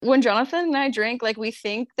When Jonathan and I drink, like we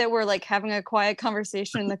think that we're like having a quiet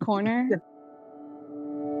conversation in the corner.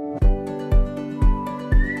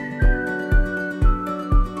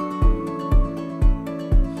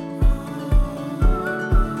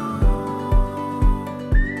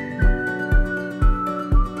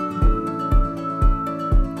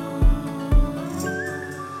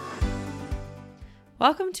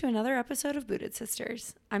 Welcome to another episode of Booted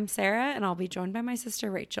Sisters. I'm Sarah, and I'll be joined by my sister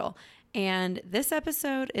Rachel. And this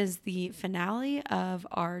episode is the finale of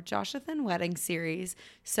our Joshathan wedding series.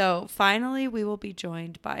 So finally, we will be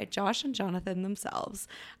joined by Josh and Jonathan themselves,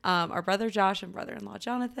 our brother Josh and brother-in-law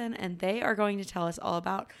Jonathan, and they are going to tell us all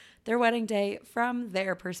about their wedding day from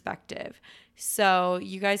their perspective. So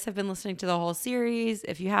you guys have been listening to the whole series.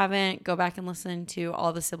 If you haven't, go back and listen to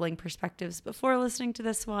all the sibling perspectives before listening to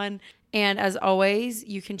this one. And as always,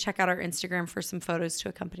 you can check out our Instagram for some photos to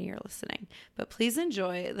accompany your listening. But please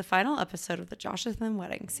enjoy the final episode of the Joshathan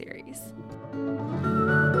wedding series.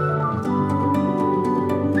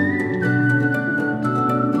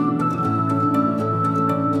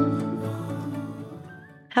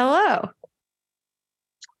 Hello.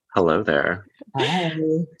 Hello there. Hi.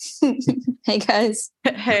 Hey guys.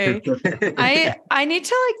 Hey. I need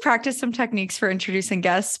to practice some techniques for introducing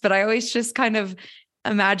guests, but I always just kind of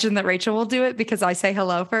imagine that Rachel will do it because I say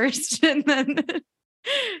hello first, and then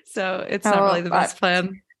so it's not really the best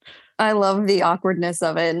plan. I love the awkwardness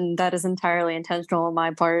of it, and that is entirely intentional on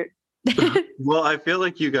my part. Well, I feel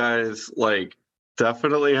like you guys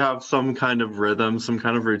definitely have some kind of rhythm, some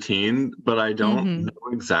kind of routine, but I don't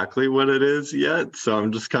know exactly what it is yet. So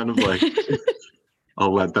I'm just kind of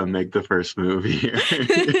I'll let them make the first move here.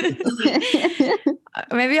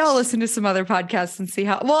 Maybe I'll listen to some other podcasts and see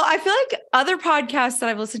how. Well, I feel like other podcasts that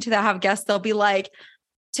I've listened to that have guests, they'll be like,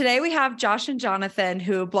 today we have Josh and Jonathan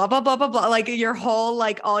who blah, blah, blah, blah, blah, like your whole,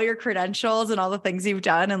 all your credentials and all the things you've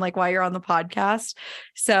done and why you're on the podcast.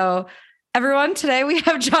 So everyone, today we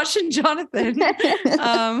have Josh and Jonathan,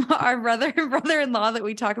 our brother and brother-in-law that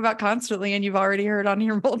we talk about constantly, and you've already heard on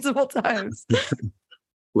here multiple times.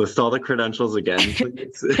 List all the credentials again,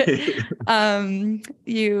 please.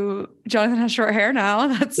 Jonathan has short hair now.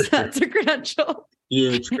 That's a credential.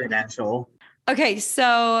 Huge credential. Okay,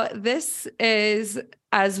 so this is,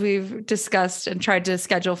 as we've discussed and tried to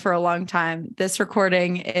schedule for a long time, this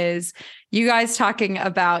recording is you guys talking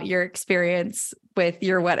about your experience with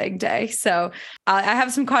your wedding day. So I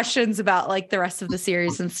have some questions about the rest of the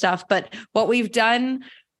series and stuff, but what we've done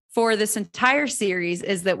for this entire series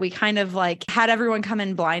is that we kind of had everyone come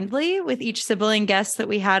in blindly with each sibling guest that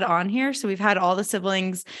we had on here. So we've had all the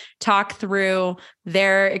siblings talk through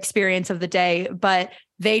their experience of the day, but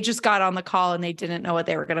they just got on the call and they didn't know what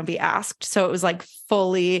they were going to be asked. So it was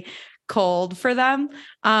fully cold for them.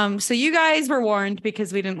 So you guys were warned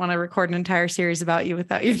because we didn't want to record an entire series about you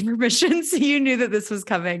without your permission. So you knew that this was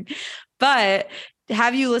coming. But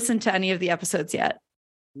have you listened to any of the episodes yet?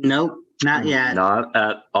 Nope, not yet. Not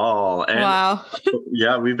at all. And wow.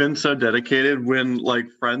 Yeah, we've been so dedicated when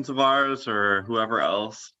friends of ours or whoever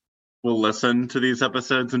else will listen to these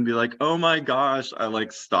episodes and be like, oh my gosh, I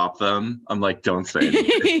stop them. I'm don't say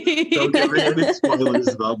anything. Don't give me any spoilers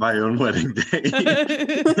about my own wedding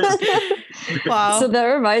day. Wow. So that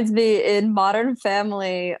reminds me, in Modern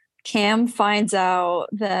Family, Cam finds out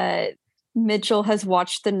that Mitchell has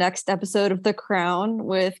watched the next episode of The Crown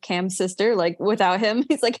with Cam's sister, without him.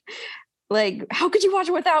 He's like, how could you watch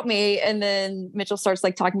it without me? And then Mitchell starts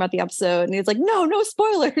talking about the episode, and he's like, no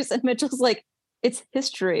spoilers. And Mitchell's like, it's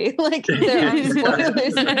history. There are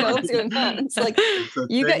spoilers for what's going on. It's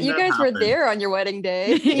you guys were there on your wedding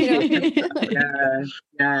day. Yeah,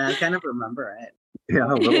 I kind of remember it. Yeah,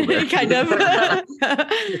 a little bit. Kind of.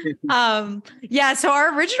 Yeah. So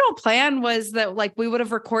our original plan was that we would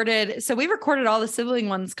have recorded. So we recorded all the sibling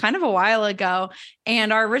ones kind of a while ago.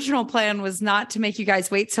 And our original plan was not to make you guys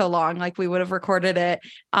wait so long. We would have recorded it.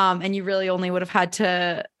 And you really only would have had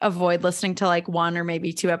to avoid listening to one or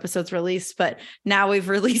maybe two episodes released. But now we've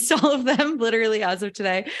released all of them literally as of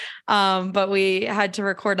today. But we had to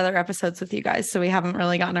record other episodes with you guys. So we haven't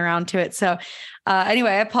really gotten around to it. So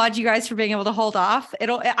anyway, I applaud you guys for being able to hold off.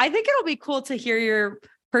 I think it'll be cool to hear your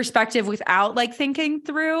perspective without thinking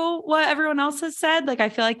through what everyone else has said. I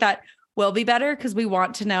feel like that will be better because we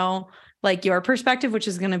want to know your perspective, which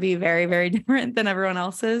is going to be very, very different than everyone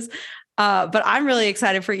else's. But I'm really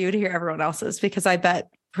excited for you to hear everyone else's because I bet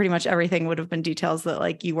pretty much everything would have been details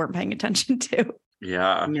that you weren't paying attention to.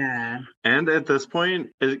 Yeah. And at this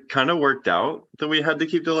point, it kind of worked out that we had to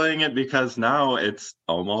keep delaying it because now it's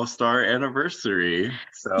almost our anniversary.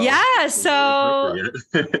 So yeah. So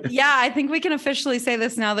yeah, I think we can officially say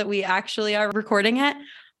this now that we actually are recording it.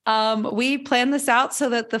 We planned this out so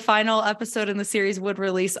that the final episode in the series would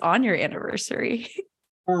release on your anniversary.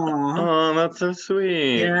 Aw. Oh, that's so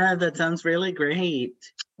sweet. Yeah, that sounds really great.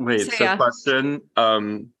 Wait, So, so yeah. question.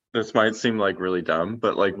 This might seem like really dumb,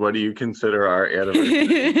 but like, what do you consider our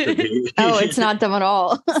anniversary to be? Oh, it's not dumb at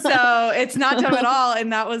all. So it's not dumb at all.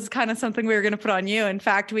 And that was kind of something we were going to put on you. In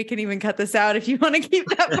fact, we can even cut this out if you want to keep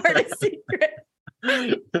that part a secret.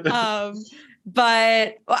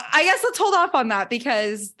 But I guess let's hold off on that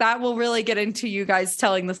because that will really get into you guys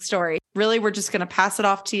telling the story. Really, we're just going to pass it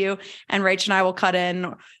off to you, and Rach and I will cut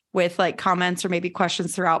in with like comments or maybe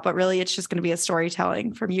questions throughout. But really, it's just going to be a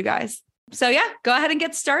storytelling from you guys. So yeah, go ahead and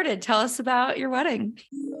get started. Tell us about your wedding.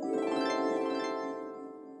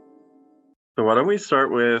 So why don't we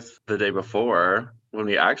start with the day before when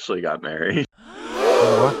we actually got married?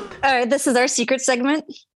 All right, this is our secret segment.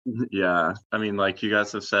 Yeah, I mean, like you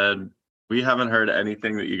guys have said, we haven't heard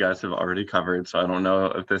anything that you guys have already covered. So I don't know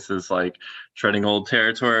if this is like treading old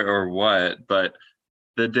territory or what, but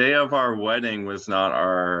the day of our wedding was not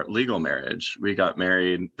our legal marriage. We got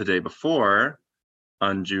married the day before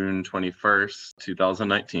on June 21st,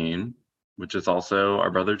 2019, which is also our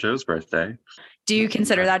brother Joe's birthday. Do you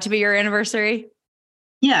consider that to be your anniversary?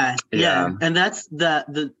 Yeah. Yeah. And that's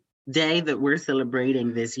the day that we're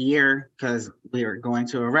celebrating this year because we are going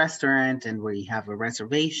to a restaurant and we have a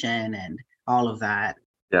reservation and all of that.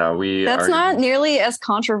 Yeah, That's not nearly as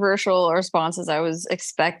controversial a response as I was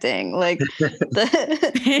expecting. Like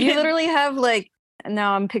you literally have like,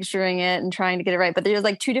 now I'm picturing it and trying to get it right, but there's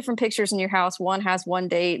like two different pictures in your house. One has one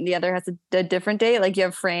date and the other has a different date. Like you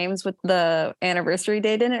have frames with the anniversary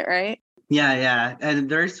date in it, right? Yeah. And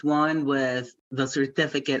there's one with the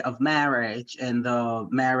certificate of marriage and the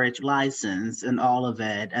marriage license and all of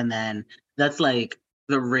it. And then that's like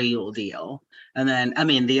the real deal. And then, I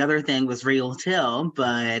mean, the other thing was real too,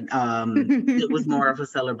 but it was more of a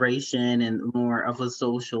celebration and more of a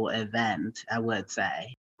social event, I would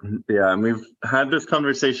say. Yeah, and we've had this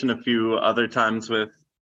conversation a few other times with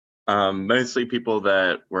mostly people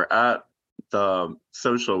that were at the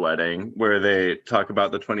social wedding where they talk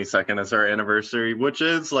about the 22nd as our anniversary, which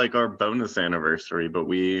is like our bonus anniversary, but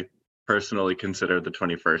we personally consider the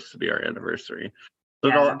 21st to be our anniversary. So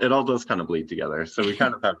Yeah. it all does kind of bleed together. So we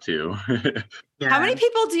kind of have two. Yeah. How many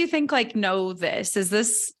people do you think like know this? Is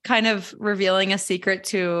this kind of revealing a secret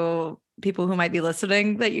to people who might be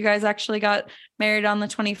listening that you guys actually got married on the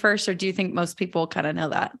 21st? Or do you think most people kind of know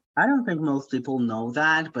that? I don't think most people know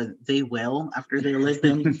that, but they will after they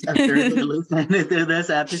listen to this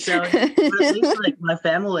episode. But at least like my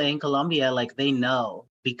family in Colombia, like they know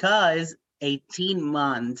because 18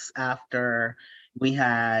 months after we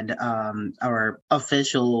had our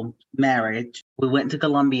official marriage, we went to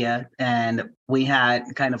Colombia and we had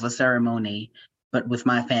kind of a ceremony, but with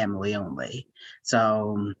my family only.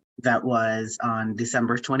 So that was on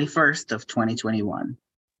December 21st of 2021.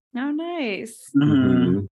 Oh, nice.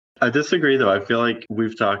 Mhm. I disagree, though. I feel like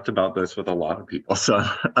we've talked about this with a lot of people. So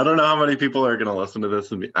I don't know how many people are going to listen to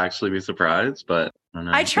this and actually be surprised, but I don't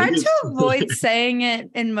know. I tried to avoid saying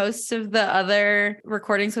it in most of the other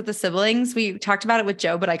recordings with the siblings. We talked about it with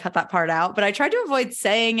Joe, but I cut that part out. But I tried to avoid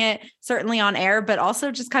saying it certainly on air, but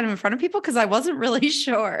also just kind of in front of people because I wasn't really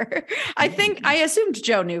sure. I assumed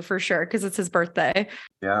Joe knew for sure because it's his birthday.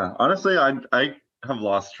 Yeah, honestly, I have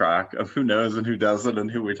lost track of who knows and who doesn't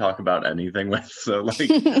and who we talk about anything with. So like,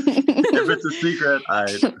 if it's a secret, oh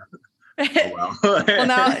well. Well,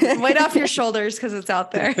 now weight off your shoulders because it's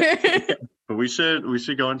out there. But we should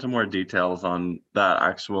go into more details on that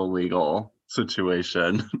actual legal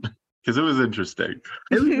situation because it was interesting.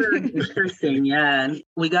 It was very interesting, yeah. And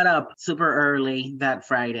we got up super early that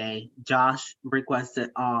Friday. Josh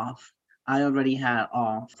requested off. I already had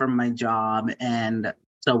off from my job, and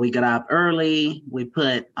so we got up early. We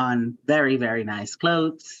put on very, very nice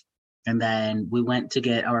clothes, and then we went to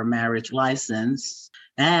get our marriage license.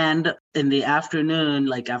 And in the afternoon,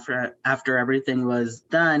 like after everything was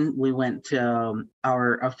done, we went to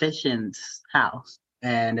our officiant's house.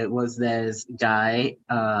 And it was this guy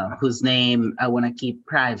whose name I want to keep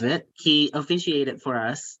private. He officiated for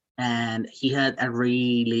us, and he had a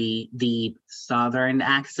really deep Southern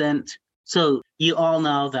accent. So you all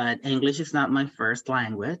know that English is not my first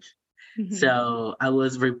language. Mm-hmm. So I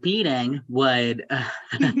was repeating what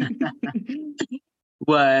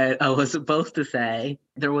I was supposed to say.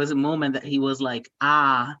 There was a moment that he was like,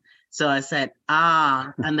 ah. So I said,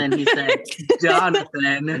 ah. And then he said,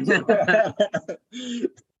 Jonathan.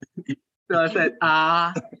 So I said,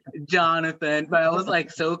 Jonathan, but I was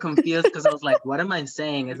like so confused because I was like, what am I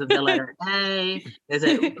saying? Is it the letter A? Is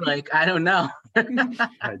it like, I don't know.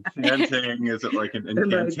 Chanting? Is it like an Am I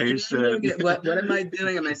incantation? doing it? What am I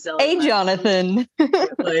doing? Am I selling Hey, my Jonathan.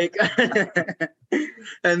 like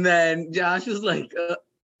and then Josh was like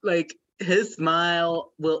his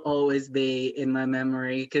smile will always be in my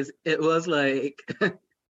memory because it was like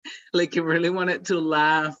like he really wanted to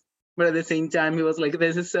laugh, but at the same time he was like,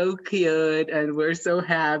 this is so cute and we're so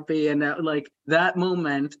happy, and like that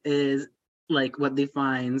moment is like what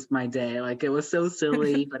defines my day. Like it was so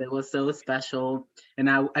silly but it was so special, and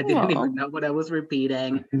I didn't Aw. even know what I was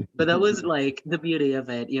repeating, but that was like the beauty of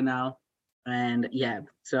it, you know. And yeah,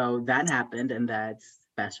 so that happened, and that's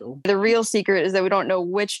special. The real secret is that we don't know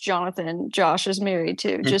which Jonathan Josh is married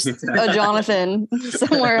to. Just a Jonathan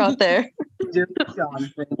somewhere out there. Just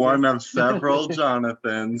Jonathan. One of several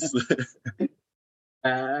Jonathans.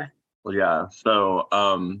 Uh, Well, yeah. So,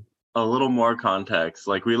 a little more context.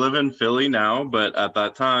 Like, we live in Philly now, but at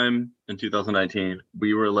that time in 2019,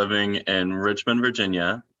 we were living in Richmond,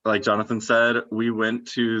 Virginia. Like Jonathan said, we went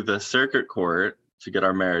to the circuit court to get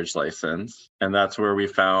our marriage license, and that's where we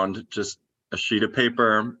found just a sheet of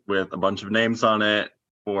paper with a bunch of names on it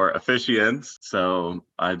for officiants. So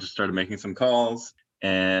I just started making some calls,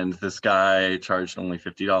 and this guy charged only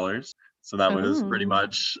 $50. So that was pretty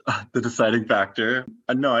much the deciding factor.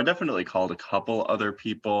 No, I definitely called a couple other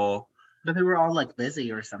people. but they were all like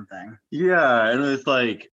busy or something. Yeah, and it's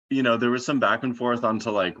like, there was some back and forth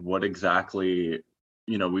onto like what exactly,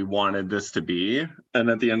 we wanted this to be. And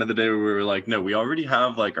at the end of the day, we were like, no, we already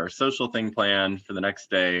have like our social thing planned for the next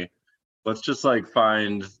day. Let's just like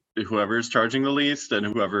find whoever's charging the least and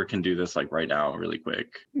whoever can do this like right now, really quick.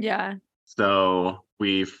 Yeah. So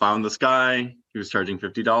we found this guy. He was charging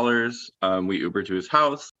 $50. We Ubered to his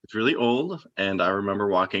house. It's really old. And I remember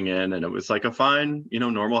walking in, and it was like a fine,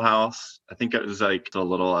 normal house. I think it was like a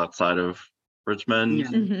little outside of Richmond. Yeah.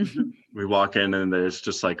 Mhm. We walk in, and there's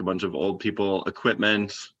just like a bunch of old people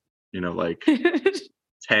equipment, like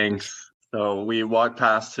tanks. So we walk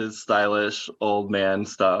past his stylish old man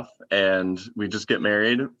stuff, and we just get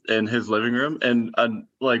married in his living room. And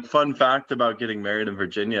like fun fact about getting married in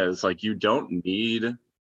Virginia is like you don't need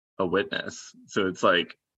a witness. So it's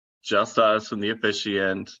like just us and the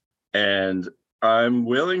officiant. And I'm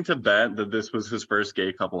willing to bet that this was his first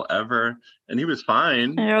gay couple ever, and he was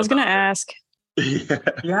fine. I was gonna ask.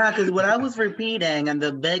 Yeah, because what I was repeating, and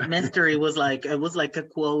the big mystery was like, it was like a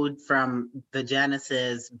quote from the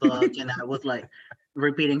Genesis book, and I was like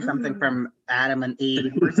repeating something from Adam and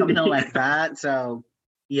Eve or something like that. So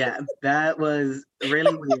yeah, that was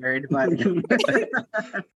really weird. But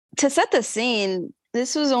To set the scene,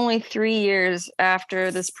 this was only 3 years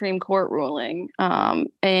after the Supreme Court ruling,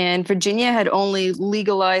 and Virginia had only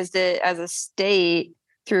legalized it as a state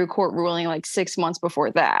through a court ruling like 6 months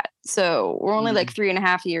before that. So we're only like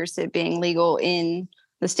 3.5 years to it being legal in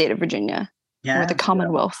the state of Virginia or the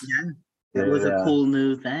Commonwealth. Yeah, it was a cool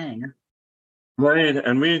new thing. Right.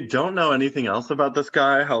 And we don't know anything else about this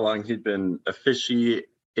guy, how long he'd been officiating.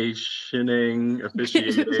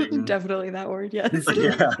 Definitely that word, yes.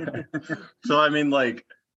 Yeah. So, I mean, like,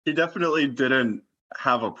 he definitely didn't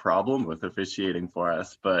have a problem with officiating for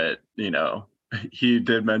us, but, he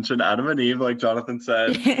did mention Adam and Eve, like Jonathan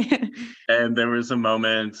said. And there was a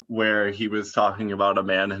moment where he was talking about a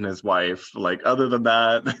man and his wife. Like, other than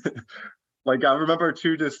that, like, I remember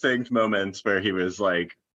 2 distinct moments where he was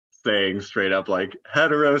like saying straight up like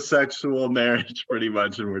heterosexual marriage pretty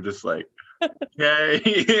much. And we're just like, okay.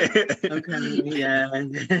 Okay, yeah.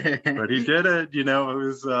 But he did it, it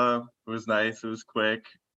was nice. It was quick.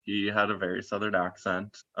 He had a very Southern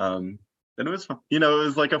accent. And it was fun. It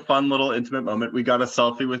was like a fun little intimate moment. We got a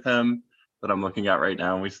selfie with him that I'm looking at right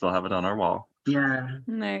now, and we still have it on our wall. Yeah.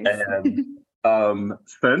 Nice. And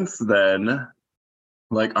since then,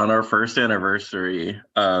 like on our first anniversary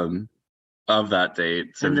of that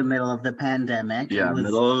date. So, in the middle of the pandemic. Yeah,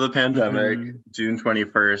 middle of the pandemic, June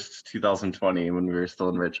 21st, 2020, when we were still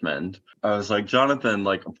in Richmond. I was like, Jonathan,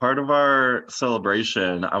 like a part of our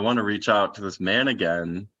celebration, I want to reach out to this man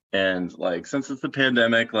again. And like, since it's the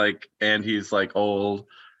pandemic, like, and he's like old,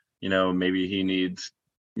 maybe he needs,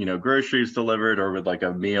 groceries delivered or with like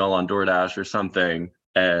a meal on DoorDash or something.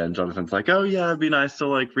 And Jonathan's like, oh yeah, it'd be nice to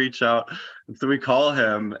like reach out. And so we call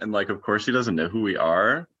him, and like, of course he doesn't know who we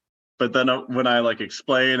are. But then when I like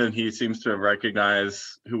explain and he seems to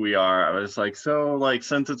recognize who we are, I was like, so like,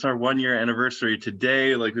 since it's our 1-year anniversary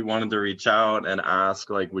today, like we wanted to reach out and ask,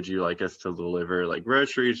 like, would you like us to deliver like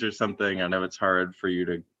groceries or something? I know it's hard for you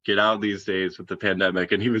to get out these days with the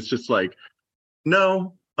pandemic. And he was just like,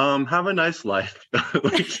 no, Have a nice life.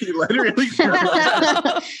 Like he literally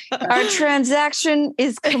Our transaction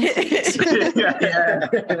is complete. Yeah.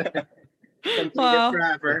 Completed Wow.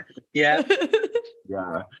 forever. Yeah.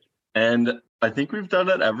 Yeah. And I think we've done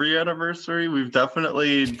it every anniversary. We've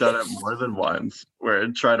definitely done it more than once where I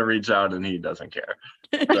try to reach out and he doesn't care.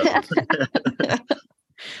 So,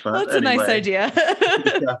 but That's a nice anyway. idea.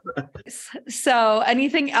 So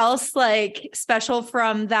anything else like special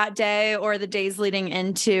from that day or the days leading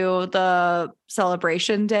into the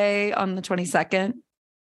celebration day on the 22nd?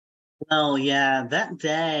 Oh yeah, that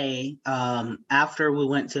day, after we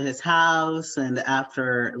went to his house and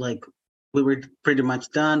after like we were pretty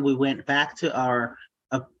much done, we went back to our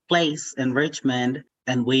place in Richmond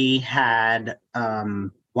and we had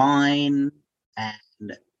wine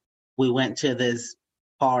and we went to this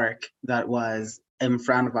park that was in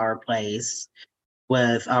front of our place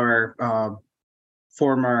with our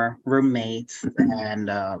former roommates and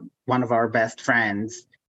one of our best friends,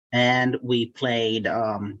 and we played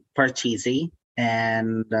Parcheesi.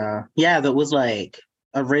 And yeah, that was like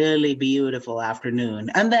a really beautiful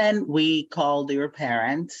afternoon. And then we called your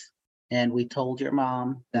parents and we told your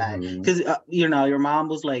mom that because your mom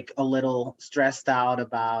was like a little stressed out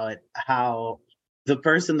about how the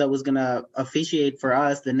person that was gonna officiate for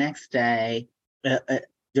us the next day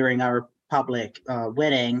during our public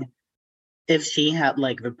wedding, if she had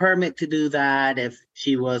like the permit to do that, if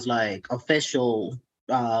she was like official,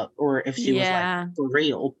 or if she was like for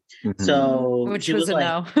real. So Which she was a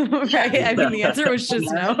like, no, right? I mean, the answer was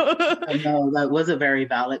just no. no, that was a very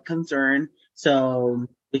valid concern. So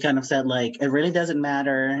we kind of said like, it really doesn't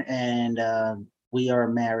matter, and we are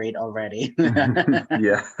married already.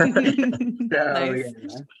 Yeah. So, Nice.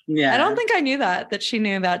 yeah. I don't think I knew that she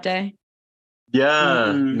knew that day. Yeah,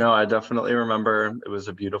 Mhm. no, I definitely remember. It was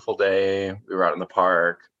a beautiful day. We were out in the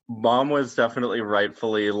park. Mom was definitely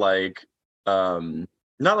rightfully like,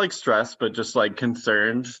 not like stressed, but just like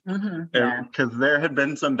concerned. Yeah. Because there had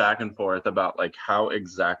been some back and forth about like how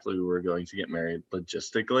exactly we were going to get married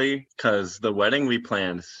logistically. Because the wedding we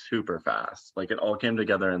planned super fast. Like it all came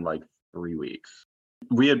together in like 3 weeks.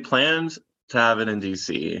 We had planned to have it in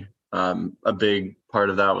DC. A big part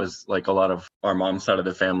of that was like a lot of our mom's side of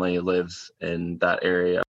the family lives in that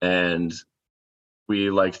area, and we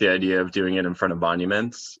liked the idea of doing it in front of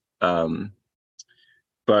monuments.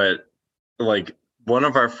 But like one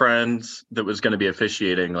of our friends that was going to be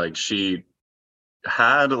officiating, like she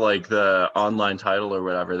had like the online title or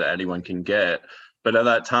whatever that anyone can get. But at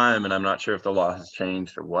that time, and I'm not sure if the law has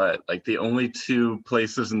changed or what, like the only two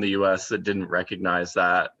places in the US that didn't recognize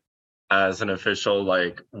that as an official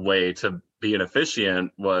like way to be an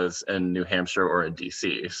officiant was in New Hampshire or in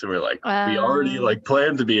DC. So we're like, we already like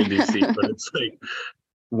planned to be in DC, but it's like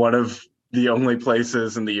one of the only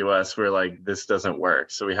places in the US where like this doesn't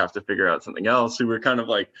work. So we have to figure out something else. So we're kind of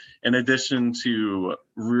like, in addition to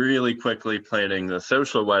really quickly planning the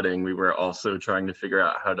social wedding, we were also trying to figure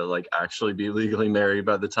out how to like actually be legally married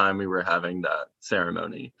by the time we were having that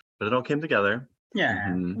ceremony. But it all came together.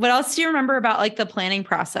 Yeah. What else do you remember about like the planning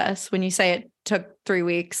process when you say it took 3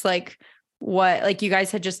 weeks? Like what, like you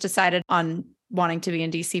guys had just decided on wanting to be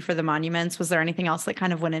in DC for the monuments. Was there anything else that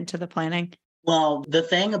kind of went into the planning? Well, the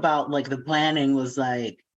thing about like the planning was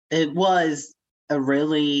like, it was a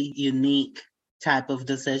really unique type of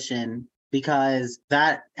decision because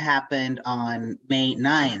that happened on May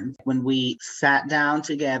 9th when we sat down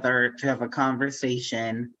together to have a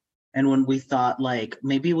conversation and when we thought like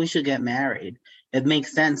maybe we should get married. It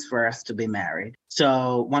makes sense for us to be married.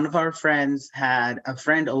 So one of our friends had a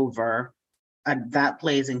friend over at that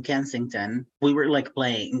place in Kensington. We were like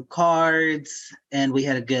playing cards and we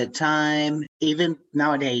had a good time. Even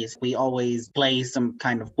nowadays, we always play some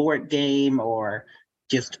kind of board game or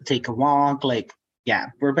just take a walk. Like, yeah,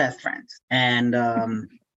 we're best friends. And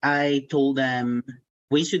I told them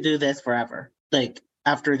we should do this forever. Like,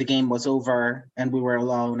 after the game was over and we were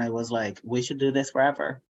alone, I was like, we should do this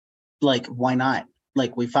forever. Like, why not?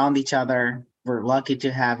 Like, we found each other. We're lucky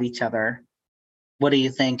to have each other. What do you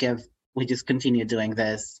think if we just continue doing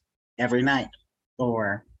this every night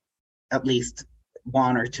or at least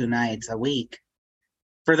 1 or 2 nights a week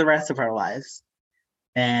for the rest of our lives?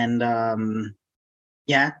 And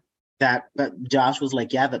yeah, but Josh was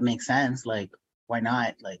like, yeah, that makes sense. Like, why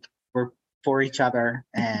not? Like, we're for each other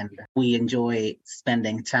and we enjoy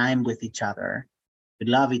spending time with each other. We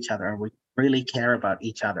love each other. We really care about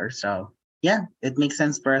each other. So yeah, it makes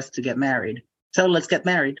sense for us to get married. So let's get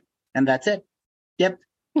married. And that's it. Yep.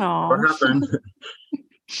 What happened?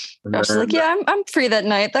 And Josh is like, yeah, I'm free that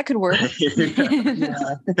night. That could work. I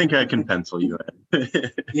think I can pencil you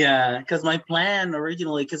in. Yeah, because my plan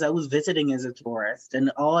originally, because I was visiting as a tourist,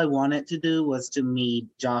 and all I wanted to do was to meet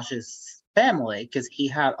Josh's family, because he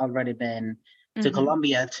had already been to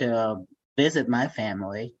Colombia to visit my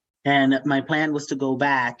family. And my plan was to go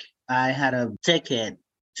back. I had a ticket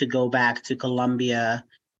to go back to Colombia,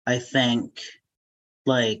 I think,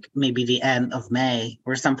 like maybe the end of May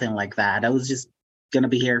or something like that. I was just going to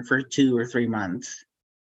be here for 2 or 3 months.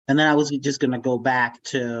 And then I was just going to go back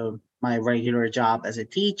to my regular job as a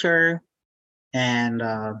teacher. And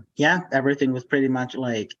yeah, everything was pretty much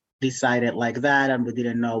like decided like that. And we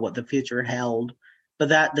didn't know what the future held. But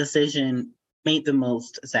that decision made the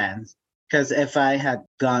most sense. Because if I had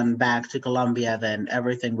gone back to Colombia, then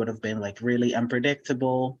everything would have been like really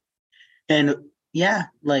unpredictable. And yeah,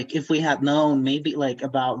 like if we had known maybe like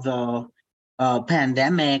about the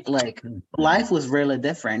pandemic, like life was really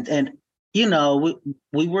different. And you know,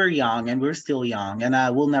 we were young and we're still young, and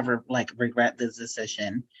I will never like regret this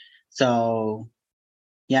decision. So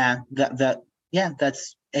yeah,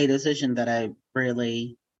 that's a decision that I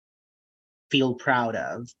really feel proud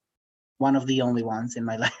of. One of the only ones in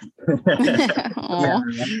my life. Aw.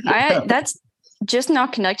 That's just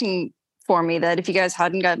not connecting for me that if you guys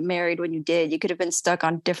hadn't got married when you did, you could have been stuck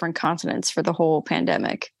on different continents for the whole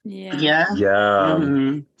pandemic. Yeah.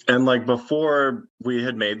 And like before we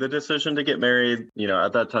had made the decision to get married, you know,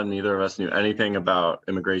 at that time, neither of us knew anything about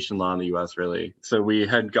immigration law in the US really. So we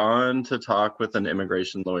had gone to talk with an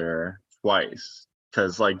immigration lawyer twice.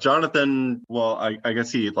 Because like Jonathan, well, I guess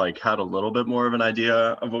he like had a little bit more of an idea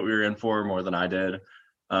of what we were in for more than I did.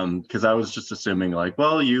 Because I was just assuming like,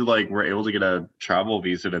 well, you like were able to get a travel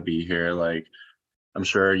visa to be here. Like, I'm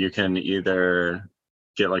sure you can either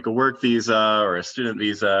get like a work visa or a student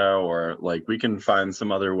visa, or like we can find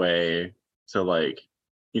some other way to like,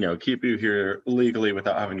 you know, keep you here legally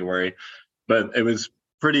without having to worry. But it was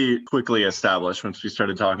pretty quickly established once we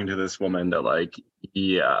started talking to this woman that like,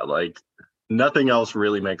 yeah, like nothing else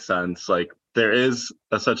really makes sense. Like there is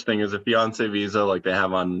a such thing as a fiance visa, like they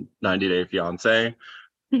have on 90 Day Fiance.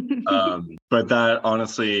 But that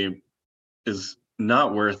honestly is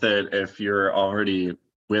not worth it if you're already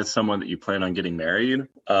with someone that you plan on getting married.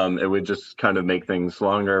 It would just kind of make things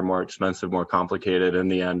longer, more expensive, more complicated. In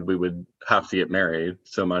the end, we would have to get married.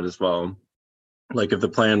 So might as well, like if the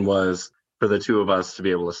plan was for the two of us to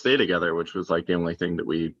be able to stay together, which was like the only thing that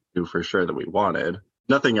we knew for sure that we wanted,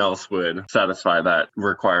 nothing else would satisfy that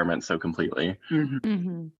requirement so completely.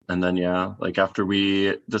 And then, yeah, like after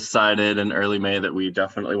we decided in early May that we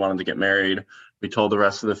definitely wanted to get married, we told the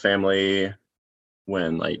rest of the family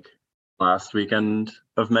when, like last weekend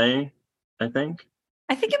of May, I think.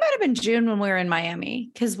 I think it might have been June when we were in Miami,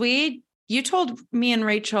 because you told me and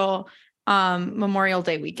Rachel Memorial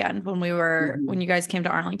Day weekend when you guys came to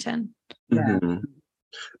Arlington. But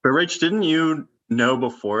Rach, didn't you know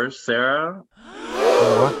before Sarah?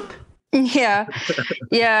 What? Yeah.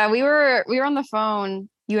 Yeah. We were on the phone.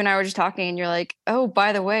 You and I were just talking, and you're like, oh,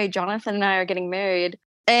 by the way, Jonathan and I are getting married.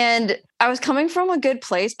 And I was coming from a good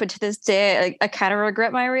place, but to this day, I kind of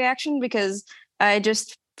regret my reaction because I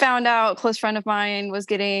just found out a close friend of mine was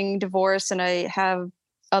getting divorced, and I have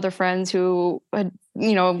other friends who had,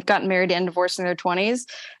 you know, gotten married and divorced in their 20s.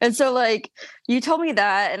 And so like you told me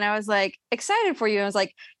that, and I was like excited for you. I was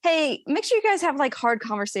like, hey, make sure you guys have like hard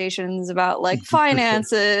conversations about like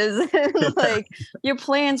finances and like your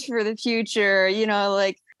plans for the future, you know,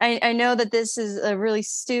 like I know that this is a really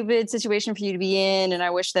stupid situation for you to be in, and I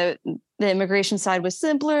wish that the immigration side was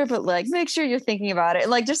simpler, but like make sure you're thinking about it.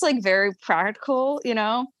 Like just like very practical, you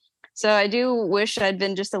know? So I do wish I'd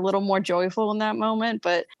been just a little more joyful in that moment,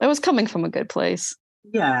 but it was coming from a good place.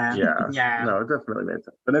 Yeah. No, it definitely made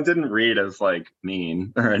sense. And it didn't read as like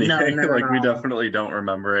mean or anything. No, like we definitely don't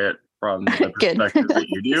remember it from the perspective that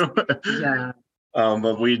you do.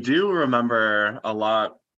 But we do remember a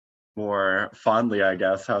lot more fondly, I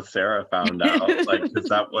guess, how Sarah found out. Like, because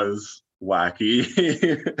that was wacky.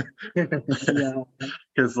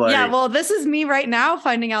 Because well, this is me right now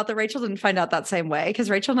finding out that Rachel didn't find out that same way, because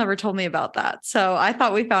Rachel never told me about that. So I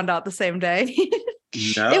thought we found out the same day.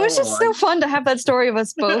 No, it was just so fun to have that story of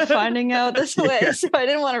us both finding out this way. So I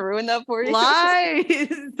didn't want to ruin that for you.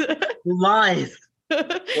 Lies.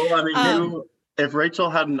 Well, I mean, if Rachel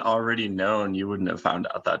hadn't already known, you wouldn't have found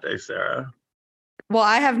out that day, Sarah. Well,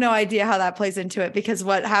 I have no idea how that plays into it, because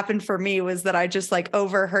what happened for me was that I just like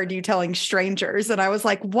overheard you telling strangers, and I was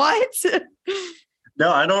like, what? No,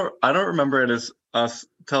 I don't remember it as us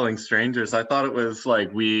telling strangers. I thought it was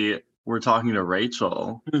like we were talking to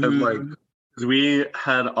Rachel. And like we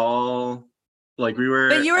had all Like we were.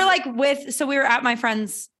 But you were like so we were at my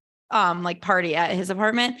friend's like party at his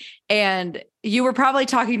apartment, and you were probably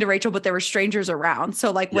talking to Rachel, but there were strangers around.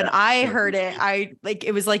 So like when I heard it,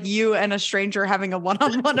 it was like you and a stranger having a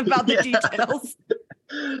one-on-one about the details.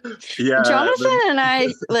 Yeah. Jonathan and I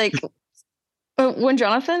when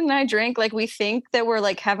Jonathan and I drink, like we think that we're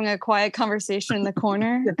like having a quiet conversation in the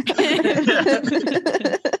corner.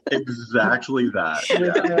 Exactly that.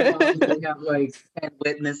 We have like 10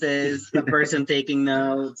 witnesses, a person taking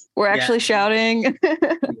notes. We're actually shouting.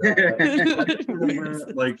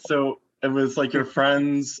 Like, so it was like your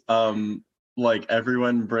friends, like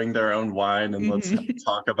everyone bring their own wine and let's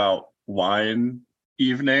talk about wine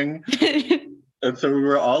evening. And so we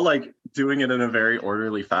were all like doing it in a very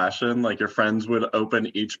orderly fashion. Like your friends would open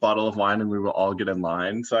each bottle of wine and we would all get in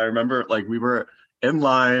line. So I remember like we were in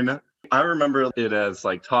line. I remember it as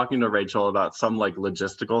like talking to Rachel about some like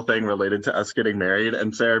logistical thing related to us getting married,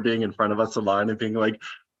 and Sarah being in front of us in line and being like,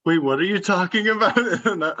 wait, what are you talking about?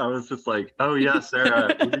 And I was just like, oh yeah,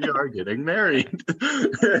 Sarah, we are getting married.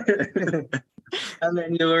 And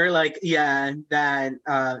then you were like, yeah, that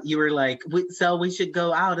you were like, so we should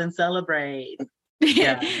go out and celebrate.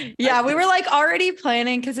 Yeah, we were like already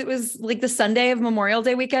planning because it was like the Sunday of Memorial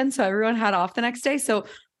Day weekend. So everyone had off the next day. So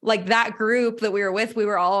like that group that we were with, we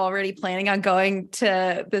were all already planning on going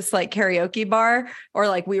to this like karaoke bar, or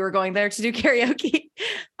like we were going there to do karaoke.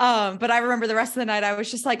 But I remember the rest of the night, I was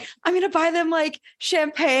just like, I'm going to buy them like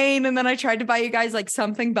champagne. And then I tried to buy you guys like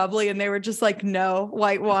something bubbly and they were just like, no,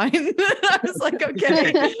 white wine. I was like,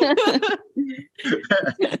 okay.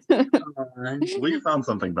 We found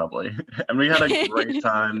something bubbly and we had a great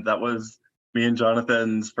time. That was me and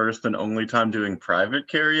Jonathan's first and only time doing private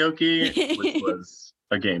karaoke, which was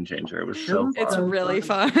a game changer. It was so fun. It's really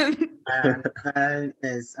fun. That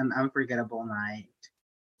is an unforgettable night.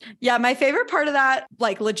 Yeah, my favorite part of that,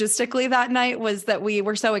 like logistically that night, was that we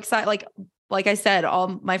were so excited. Like I said,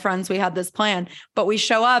 all my friends, we had this plan, but we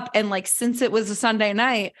show up and like since it was a Sunday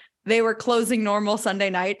night, they were closing normal Sunday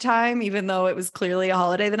night time, even though it was clearly a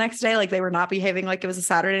holiday the next day. Like they were not behaving like it was a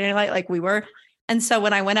Saturday night like we were. And so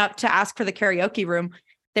when I went up to ask for the karaoke room,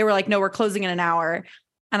 they were like, no, we're closing in an hour.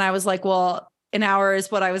 And I was like, well, an hour is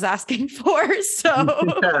what I was asking for. So,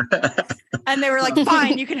 and they were like,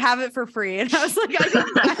 fine, you can have it for free. And I was like, I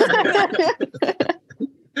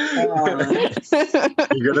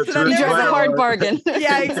You chose a hard bargain.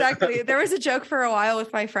 Yeah, exactly. There was a joke for a while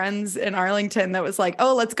with my friends in Arlington that was like,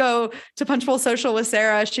 oh, let's go to Punch Bowl Social with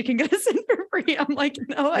Sarah. She can get us in for free. I'm like,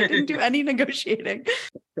 no, I didn't do any negotiating.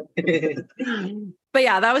 But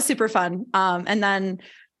yeah, that was super fun. And then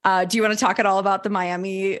do you want to talk at all about the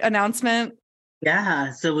Miami announcement?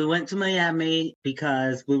 Yeah, so we went to Miami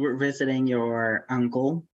because we were visiting your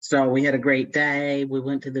uncle. So we had a great day. We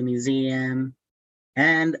went to the museum,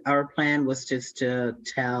 and our plan was just to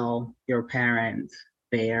tell your parents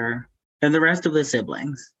there and the rest of the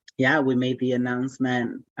siblings. Yeah, we made the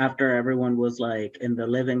announcement after everyone was like in the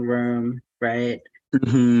living room, right?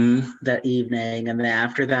 That evening. And then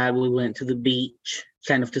after that, we went to the beach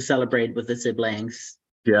kind of to celebrate with the siblings.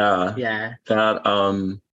 Yeah.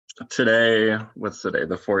 That, today, what's today?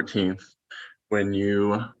 The 14th, when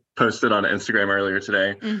you posted on Instagram earlier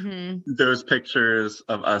today, those pictures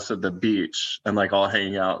of us at the beach and like all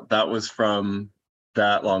hanging out, that was from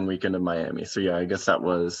that long weekend in Miami. So yeah, I guess that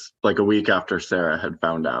was like a week after Sarah had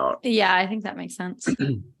found out. Yeah, I think that makes sense.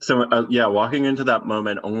 So yeah, walking into that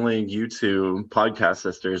moment, only you two podcast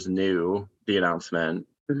sisters knew the announcement.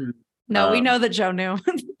 No, we know that Joe knew.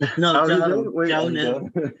 No, Joe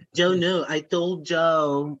knew. Joe knew. I told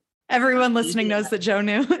Joe. Everyone listening knows that Joe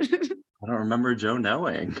knew. I don't remember Joe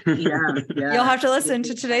knowing. Yeah. You'll have to listen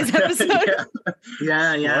to today's episode.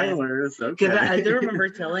 Yeah. Spoilers. Okay. Because I do remember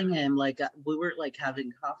telling him, like, we were like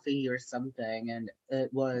having coffee or something, and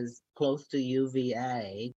it was close to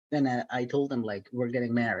UVA. And I told him, like, we're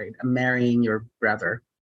getting married. I'm marrying your brother.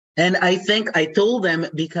 And I think I told them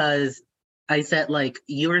because I said, like,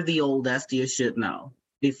 you're the oldest, you should know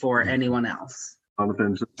before anyone else.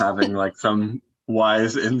 Jonathan just having like some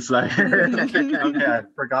wise insider. Okay, I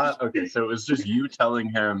forgot. Okay, so it was just you telling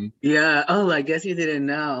him. Yeah. Oh, I guess you didn't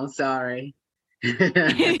know. Sorry.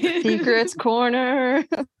 Secrets corner.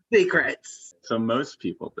 Secrets. So most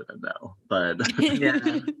people didn't know, but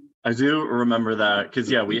Yeah. I do remember that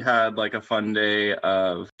because yeah, we had like a fun day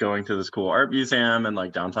of going to this cool art museum in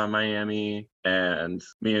like downtown Miami, and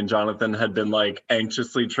me and Jonathan had been like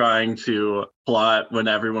anxiously trying to plot when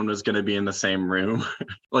everyone was going to be in the same room.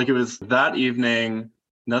 Like it was that evening,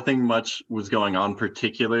 nothing much was going on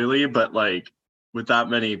particularly, but like with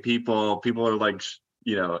that many people are like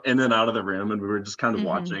in and out of the room, and we were just kind of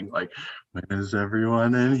watching, like, when is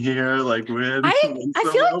everyone in here? Like, when? I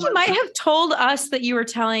feel like you might have told us that you were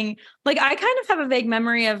telling, like, I kind of have a vague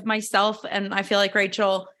memory of myself, and I feel like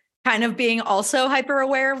Rachel kind of being also hyper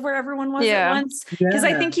aware of where everyone was at once. Because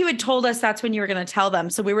I think you had told us that's when you were going to tell them.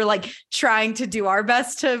 So we were like trying to do our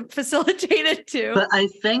best to facilitate it too. But I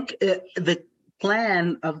think the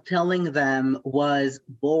plan of telling them was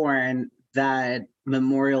born that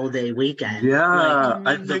Memorial Day weekend. Yeah,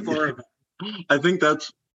 like, I think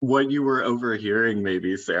that's what you were overhearing,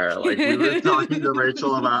 maybe, Sarah. Like, we were talking to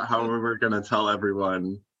Rachel about how we were going to tell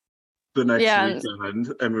everyone the next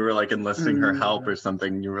weekend, and we were like enlisting her help or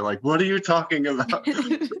something. You were like, "What are you talking about?"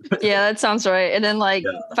 Yeah, that sounds right. And then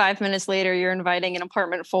 5 minutes later, you're inviting an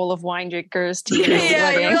apartment full of wine drinkers to your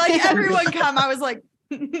wedding. You're like, everyone come. I was like,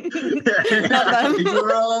 not them.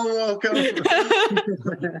 You're all welcome.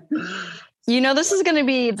 This is going to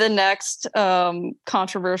be the next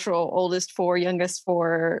controversial oldest four, youngest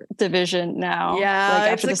four division now. Yeah,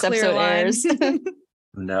 like after this episode airs.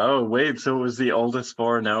 No, wait. So it was the oldest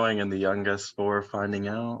four knowing and the youngest four finding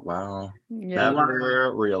out? Wow. Yeah.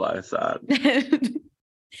 Never realized that.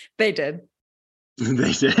 They did.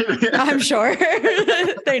 They did. I'm sure.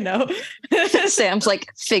 They know. Sam's like,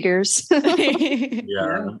 figures.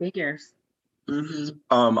 Yeah, figures.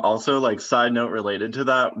 Also, like, side note related to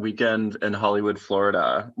that weekend in Hollywood,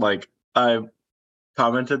 Florida, like, I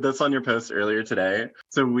commented this on your post earlier today.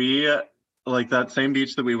 So we, like, that same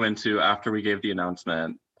beach that we went to after we gave the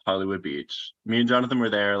announcement, Hollywood Beach, me and Jonathan were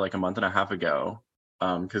there like a month and a half ago,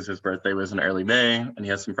 because his birthday was in early May and he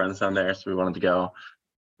has some friends down there, so we wanted to go.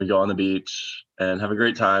 We go on the beach and have a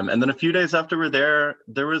great time. And then a few days after we're there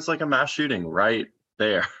was like a mass shooting right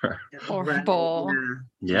there. Horrible.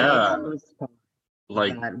 Yeah.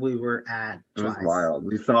 Like that we were at. It was wild.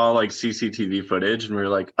 We saw like CCTV footage and we were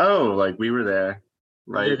like, oh, like we were there.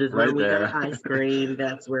 Right there. Got ice cream.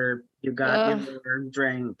 That's where you got your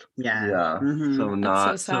drink. Yeah. So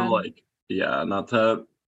not not to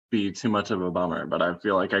be too much of a bummer, but I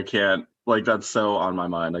feel like I can't, like, that's so on my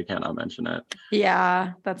mind. I cannot mention it.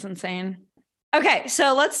 Yeah, that's insane. Okay,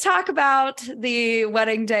 so let's talk about the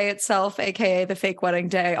wedding day itself, aka the fake wedding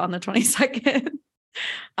day on the 22nd.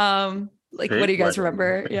 Like, fake, what do you guys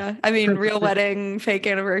remember? Yeah, I mean, real wedding, fake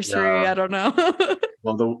anniversary. I don't know.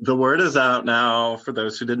 Well, the word is out now. For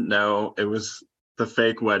those who didn't know, it was the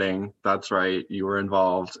fake wedding. That's right. You were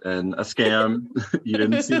involved in a scam. You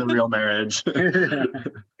didn't see the real marriage.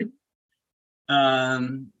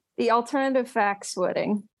 The alternative facts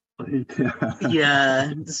wedding.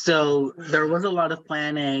 Yeah. So there was a lot of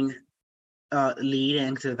planning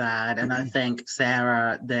leading to that, and I think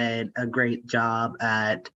Sarah did a great job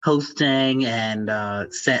at hosting and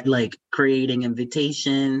creating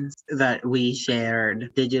invitations that we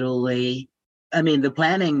shared digitally. I mean, the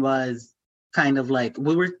planning was kind of like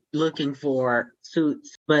we were looking for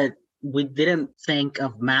suits, but we didn't think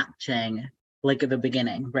of matching like at the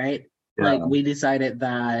beginning, right? Yeah. Like we decided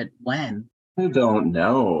that when? I don't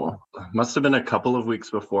know. Must have been a couple of weeks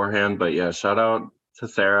beforehand, but yeah, shout out to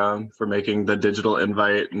Sarah for making the digital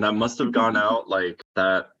invite. And that must have gone out like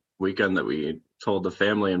that weekend that we told the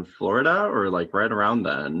family in Florida, or like right around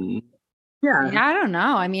then. Yeah, I don't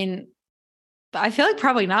know. I mean, I feel like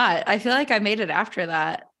probably not. I feel like I made it after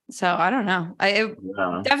that. So I don't know. It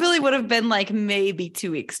definitely would have been like maybe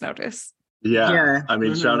 2 weeks notice. Yeah. I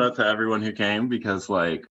mean, shout out to everyone who came, because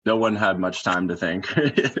like no one had much time to think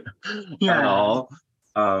at all.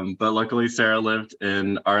 But luckily Sarah lived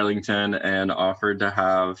in Arlington and offered to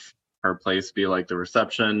have her place be like the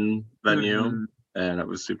reception venue, and it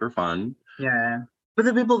was super fun. Yeah. But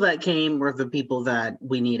the people that came were the people that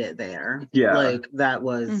we needed there. Yeah. Like that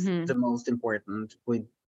was the most important. We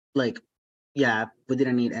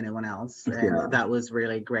didn't need anyone else. And that was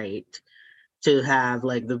really great to have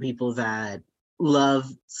like the people that love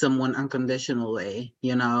someone unconditionally,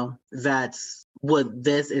 that's what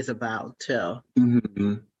this is about too.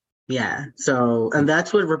 Yeah. So, and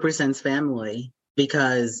that's what represents family,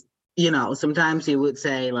 because, sometimes you would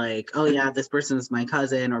say like, oh yeah, this person is my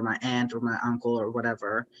cousin or my aunt or my uncle or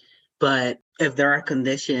whatever. But if there are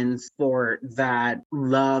conditions for that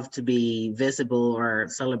love to be visible or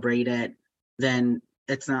celebrated, then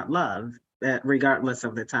it's not love, regardless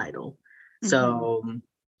of the title. So,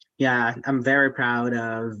 yeah, I'm very proud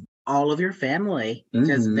of all of your family,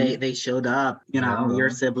 because they showed up, your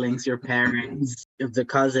siblings, your parents, the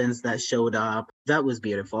cousins that showed up. That was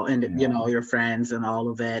beautiful. And, your friends and all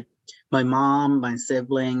of it. My mom, my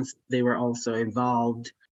siblings, they were also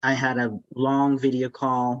involved. I had a long video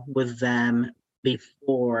call with them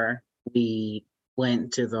before we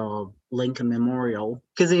went to the Lincoln Memorial.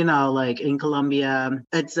 Because, like in Colombia,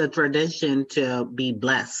 it's a tradition to be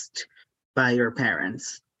blessed by your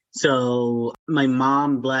parents. So my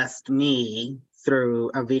mom blessed me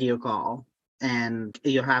through a video call, and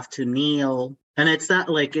you have to kneel. And it's not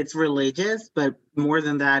like it's religious, but more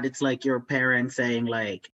than that, it's like your parents saying,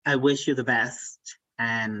 like, I wish you the best,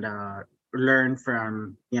 and learn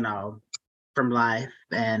from, from life,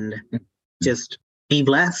 and just be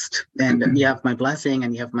blessed. And you have my blessing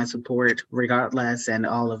and you have my support regardless, and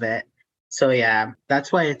all of it. So yeah,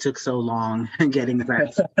 that's why it took so long getting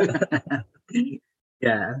that.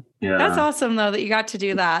 Yeah. That's awesome though, that you got to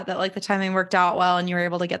do that like the timing worked out well and you were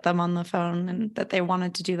able to get them on the phone and that they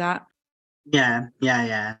wanted to do that. Yeah.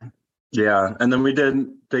 And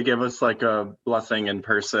then they gave us like a blessing in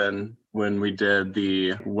person when we did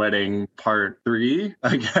the wedding part 3,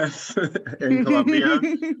 I guess, in Colombia.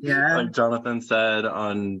 Yeah. Like Jonathan said,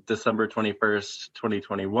 on December 21st,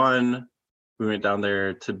 2021, we went down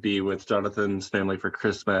there to be with Jonathan's family for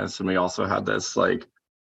Christmas. And we also had this like,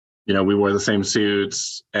 we wore the same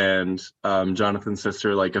suits, and Jonathan's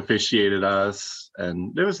sister like officiated us,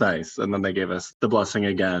 and it was nice. And then they gave us the blessing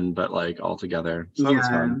again, but like all together. So that was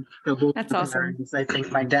fun. That's awesome. I think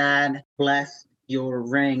my dad blessed your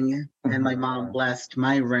ring, and my mom blessed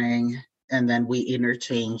my ring, and then we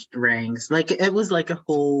interchanged rings. Like it was like a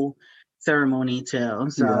whole ceremony too.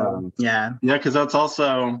 So yeah, because that's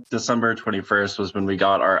also December 21st was when we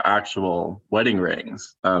got our actual wedding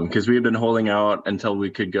rings, because we had been holding out until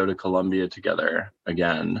we could go to Colombia together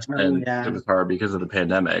again. It was hard because of the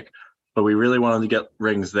pandemic, but we really wanted to get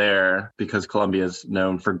rings there because Colombia is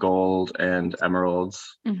known for gold and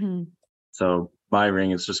emeralds. So my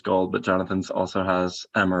ring is just gold, but Jonathan's also has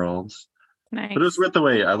emeralds. Nice. But it was worth the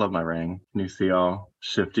wait. I love my ring. Can you see how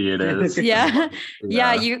shifty it is? Yeah.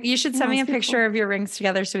 You should send me a picture of your rings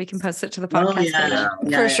together so we can post it to the podcast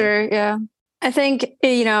page. For sure. Yeah. I think,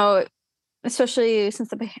 especially since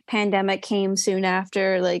the pandemic came soon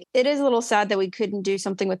after, like it is a little sad that we couldn't do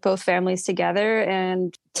something with both families together.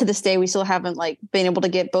 And to this day, we still haven't like been able to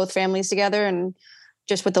get both families together. And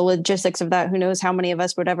just with the logistics of that, who knows how many of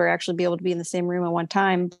us would ever actually be able to be in the same room at one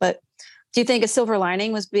time. But do you think a silver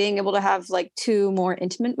lining was being able to have like 2 more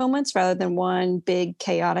intimate moments rather than one big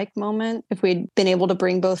chaotic moment? If we'd been able to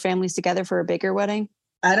bring both families together for a bigger wedding?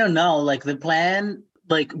 I don't know. Like the plan,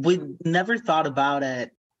 like we never thought about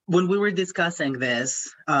it when we were discussing this.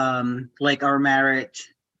 Like our marriage,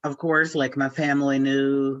 of course, like my family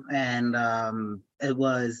knew, and it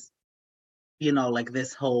was, like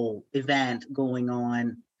this whole event going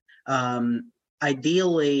on.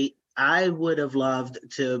 Ideally, I would have loved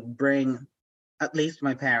to bring at least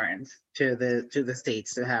my parents to the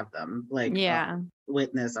States to have them like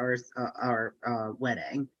witness our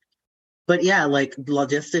wedding. But yeah, like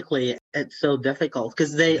logistically, it's so difficult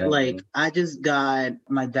because I just got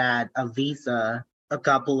my dad a visa a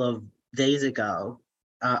couple of days ago,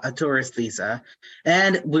 a tourist visa,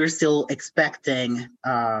 and we're still expecting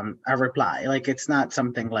a reply. Like it's not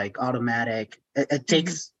something like automatic. It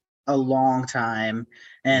takes a long time.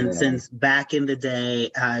 And since back in the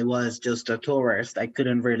day I was just a tourist, I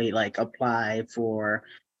couldn't really like apply for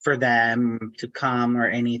them to come or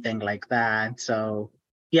anything like that. So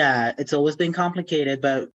yeah, it's always been complicated,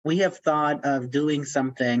 but we have thought of doing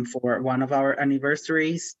something for one of our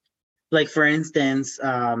anniversaries. Like for instance,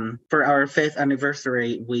 for our 5th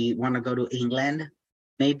anniversary, we want to go to England,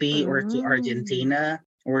 maybe, or to Argentina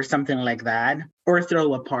or something like that, or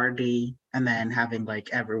throw a party and then having like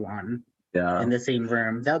everyone in the same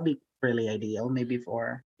room. That would be really ideal, maybe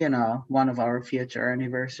for, one of our future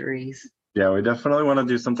anniversaries. Yeah, we definitely want to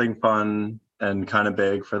do something fun and kind of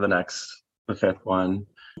big for the 5th one.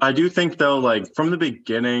 I do think though, like from the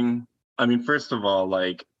beginning, I mean, first of all,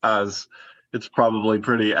 like as it's probably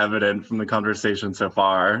pretty evident from the conversation so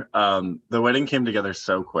far, the wedding came together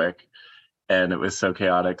so quick and it was so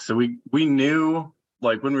chaotic. So we knew,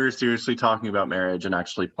 like when we were seriously talking about marriage and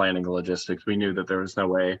actually planning the logistics, we knew that there was no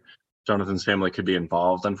way Jonathan's family could be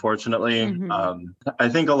involved, unfortunately. I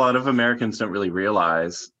think a lot of Americans don't really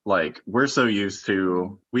realize, like, we're so used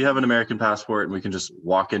to, we have an American passport and we can just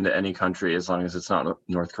walk into any country as long as it's not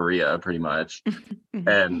North Korea, pretty much.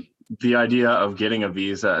 And the idea of getting a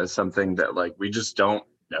visa is something that, like, we just don't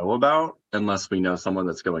know about unless we know someone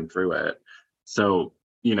that's going through it. So,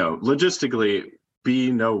 logistically, be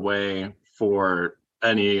no way for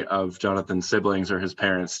any of Jonathan's siblings or his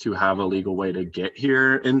parents to have a legal way to get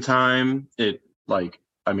here in time.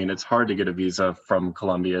 It's hard to get a visa from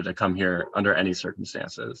Colombia to come here under any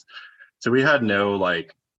circumstances. So we had no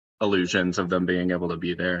like illusions of them being able to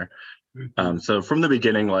be there. So from the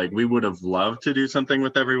beginning, like we would have loved to do something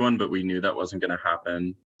with everyone, but we knew that wasn't going to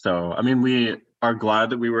happen. So, I mean, we are glad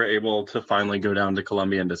that we were able to finally go down to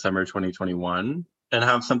Colombia in December 2021 and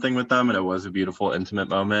have something with them. And it was a beautiful, intimate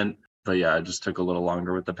moment. But yeah, it just took a little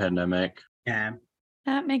longer with the pandemic. Yeah.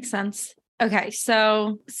 That makes sense. Okay.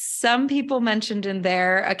 So some people mentioned in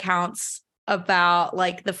their accounts about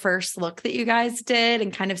like the first look that you guys did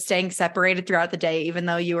and kind of staying separated throughout the day, even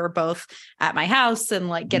though you were both at my house and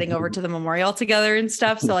like getting over to the memorial together and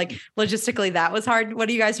stuff. So like logistically, that was hard. What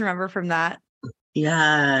do you guys remember from that?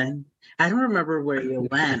 Yeah. I don't remember where you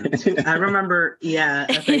went. I remember, yeah,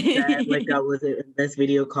 as I said, like I was in this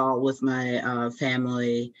video call with my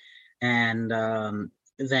family, and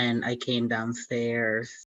then I came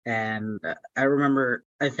downstairs, and I remember,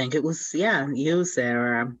 I think it was, yeah, you,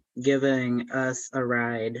 Sarah, giving us a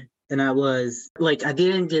ride. And I was like, I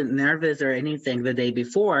didn't get nervous or anything the day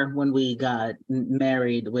before when we got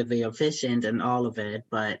married with the officiant and all of it,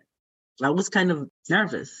 but I was kind of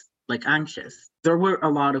nervous, like anxious. There were a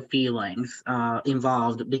lot of feelings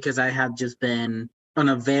involved because I had just been on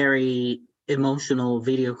a very emotional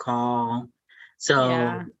video call. So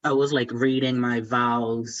Yeah. I was like reading my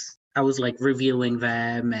vows, I was like reviewing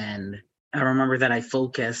them. And I remember that I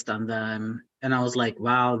focused on them. And I was like,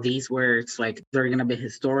 wow, these words, like, they're going to be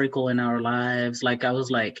historical in our lives. Like, I was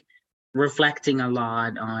like reflecting a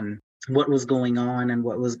lot on what was going on and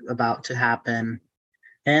what was about to happen.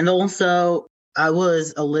 And also, I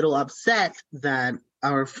was a little upset that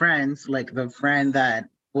our friends, like the friend that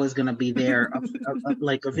was going to be there,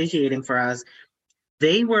 like officiating for us,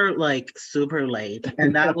 they were like super late.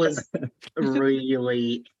 And that was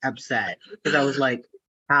really upset because I was like,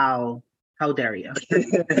 how dare you?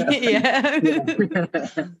 Yeah.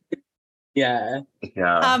 Yeah.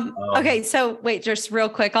 Yeah. Okay, so wait, just real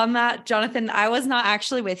quick on that, Jonathan, I was not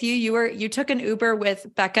actually with you. You took an Uber with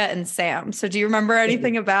Becca and Sam. So do you remember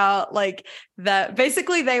anything about like that?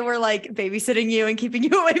 Basically, they were like babysitting you and keeping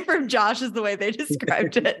you away from Josh is the way they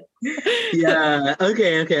described it. Yeah.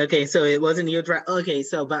 Okay. So it wasn't your drive. Okay.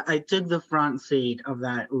 So, but I took the front seat of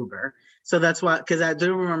that Uber. So that's why, because I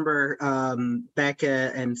do remember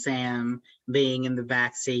Becca and Sam being in the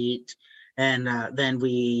back seat, and then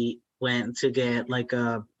we went to get like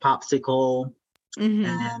a popsicle. Mhm.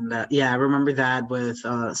 And yeah, I remember that with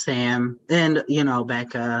Sam and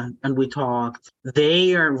Becca, and we talked.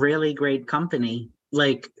 They are really great company.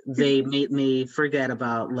 Like they made me forget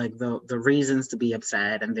about like the reasons to be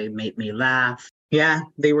upset, and they made me laugh. Yeah,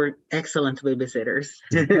 they were excellent babysitters.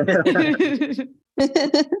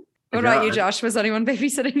 What about you, Josh? Was anyone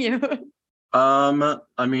babysitting you?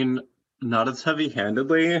 I mean, not as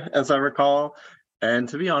heavy-handedly as I recall. And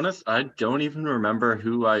to be honest, I don't even remember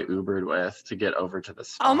who I Ubered with to get over to the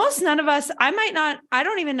spot. Almost none of us. I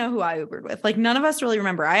don't even know who I Ubered with. Like none of us really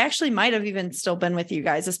remember. I actually might have even still been with you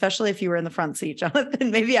guys, especially if you were in the front seat,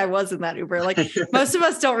 Jonathan. Maybe I was in that Uber. Like most of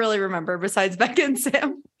us don't really remember besides Becca and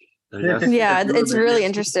Sam. Yeah, it's really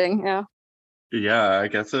interesting. Yeah. Yeah, I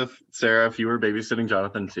guess if you were babysitting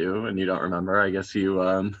Jonathan too and you don't remember, I guess you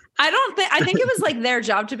I think it was like their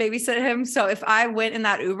job to babysit him. So if I went in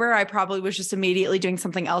that Uber, I probably was just immediately doing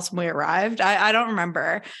something else when we arrived. I don't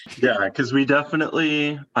remember. Yeah, because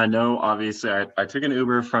I know obviously I took an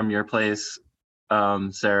Uber from your place,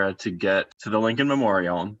 Sarah, to get to the Lincoln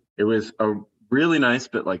Memorial. It was a really nice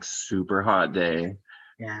but like super hot day.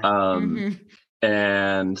 Yeah.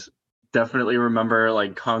 And definitely remember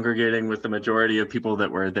like congregating with the majority of people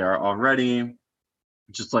that were there already,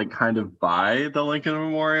 just like kind of by the Lincoln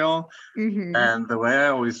Memorial. And the way I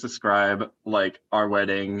always describe like our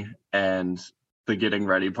wedding and the getting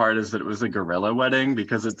ready part is that it was a guerrilla wedding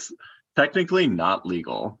because it's technically not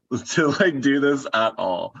legal to like do this at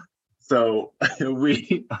all. So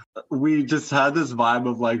we just had this vibe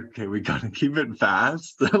of like, okay, we gotta keep it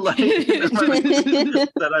fast. Like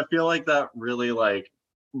that I feel like that really like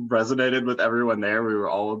resonated with everyone there. We were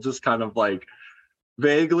all just kind of like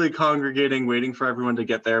vaguely congregating, waiting for everyone to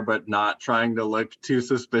get there, but not trying to look too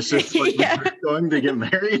suspicious like we were going to get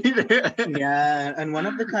married. Yeah, and one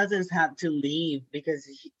of the cousins had to leave because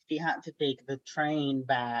she had to take the train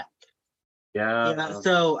back. Yeah,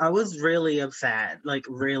 so I was really upset, like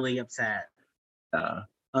really upset. Yeah.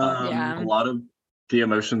 Yeah. A lot of the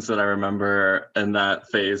emotions that I remember in that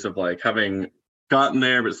phase of like having gotten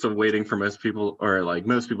there but still waiting for most people, or like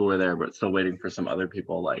most people were there but still waiting for some other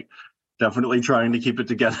people, like definitely trying to keep it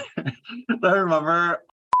together. I remember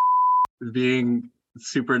being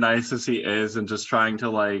super nice as he is and just trying to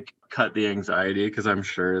like cut the anxiety because I'm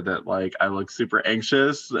sure that like I look super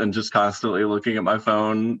anxious and just constantly looking at my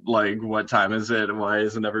phone like what time is it, why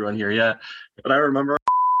isn't everyone here yet? But I remember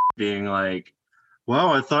being like,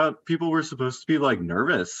 wow, I thought people were supposed to be like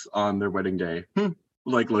nervous on their wedding day.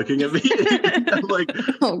 Like looking at me, like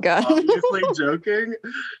Oh God. obviously joking.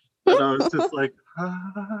 And I was just like,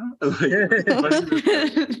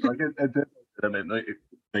 like, it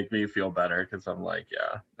make me feel better because I'm like,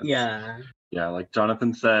 yeah. Like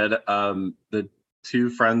Jonathan said, the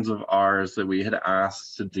two friends of ours that we had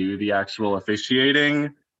asked to do the actual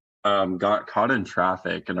officiating got caught in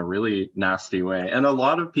traffic in a really nasty way. And a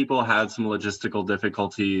lot of people had some logistical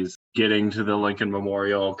difficulties getting to the Lincoln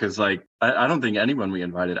Memorial because, like, I don't think anyone we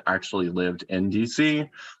invited actually lived in DC.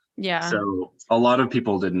 Yeah. So a lot of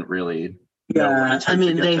people didn't really know what Yeah, it took I to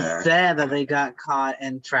mean, get they there. said that they got caught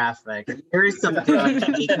in traffic. There is some drugs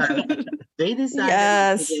because they decided to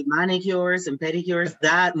Yes. get manicures and pedicures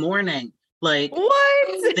that morning. Like,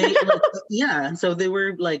 What? they, like, yeah, so they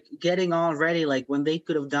were like getting all ready, like when they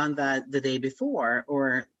could have done that the day before,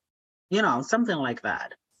 or something like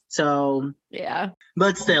that. So, Yeah.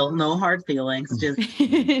 but still, no hard feelings. Just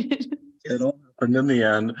It all happened in the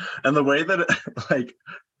end. And the way that like,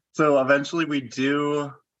 so eventually we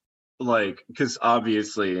do, like, because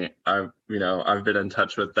obviously I've been in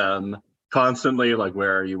touch with them constantly, like,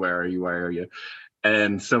 where are you?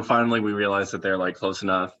 And so finally we realized that they're like close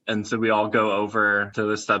enough. And so we all go over to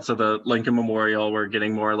the steps of the Lincoln Memorial. We're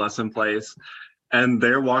getting more or less in place. And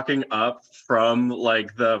they're walking up from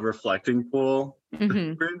like the reflecting pool.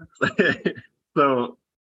 So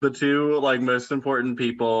the two like most important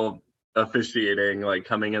people officiating, like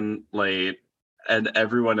coming in late, and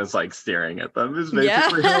everyone is like staring at them is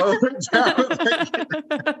basically Yeah. like,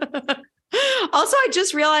 Also, I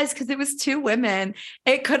just realized because it was two women,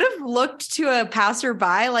 it could have looked to a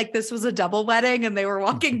passerby like this was a double wedding and they were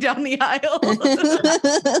walking down the aisle.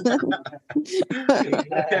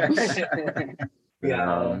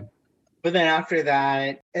 Yeah. But then after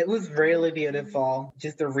that, it was really beautiful.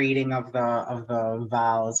 Just the reading of the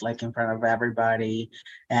vows, like in front of everybody,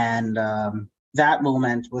 and that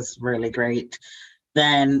moment was really great.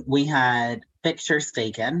 Then we had pictures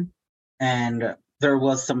taken, and there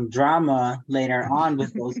was some drama later on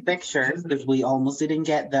with those pictures because we almost didn't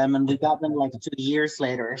get them, and we got them like 2 years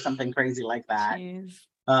later or something crazy like that. Jeez.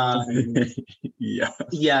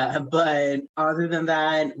 Yeah, but other than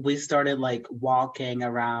that, we started like walking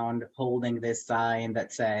around holding this sign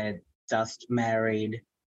that said just married,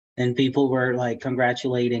 and people were like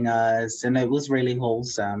congratulating us, and it was really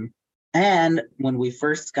wholesome. And when we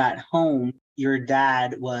first got home, your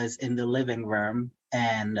dad was in the living room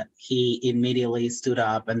and he immediately stood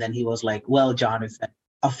up, and then he was like, "Well, Jonathan,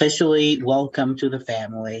 officially welcome to the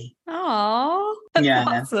family." Oh,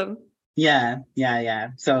 that's awesome. Yeah.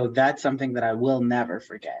 So that's something that I will never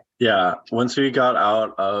forget. Yeah. Once we got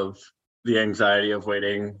out of the anxiety of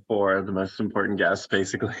waiting for the most important guest,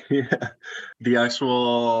 basically, the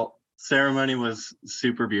actual ceremony was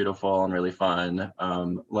super beautiful and really fun.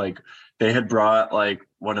 Like they had brought like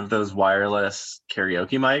one of those wireless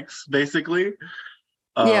karaoke mics, basically.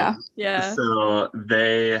 Yeah. So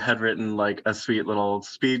they had written like a sweet little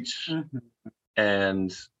speech.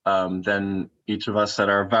 And then each of us said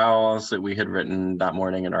our vows that we had written that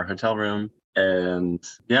morning in our hotel room. And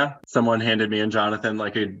yeah, someone handed me and Jonathan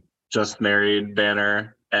like a just married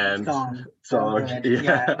banner and song.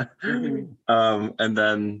 Yeah. And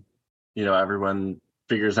then, everyone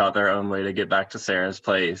figures out their own way to get back to Sarah's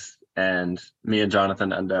place. And me and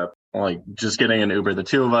Jonathan end up like just getting an Uber, the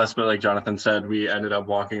two of us. But like Jonathan said, we ended up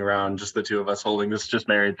walking around, just the two of us holding this just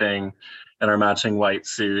married thing in our matching white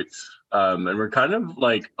suits. And we're kind of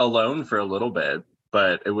like alone for a little bit,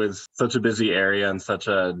 but it was such a busy area and such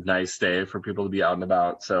a nice day for people to be out and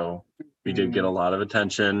about. So we did get a lot of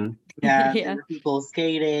attention. Yeah. There were people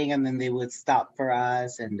skating, and then they would stop for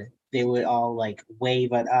us, and they would all like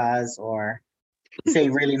wave at us or say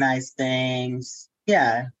really nice things.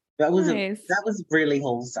 Yeah, that was that was really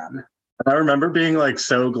wholesome. I remember being like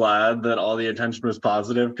so glad that all the attention was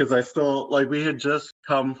positive, because I still like we had just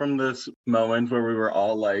come from this moment where we were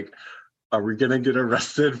all like, are we gonna get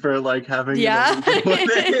arrested for like having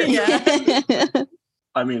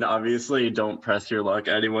I mean, obviously don't press your luck,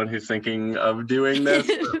 anyone who's thinking of doing this,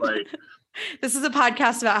 but like this is a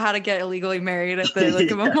podcast about how to get illegally married at the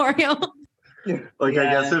Lincoln Memorial. Like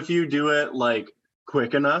I guess if you do it like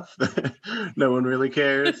quick enough, no one really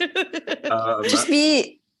cares. Just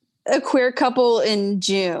be a queer couple in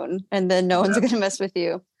June, and then no one's gonna mess with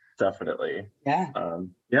you. Definitely. Yeah.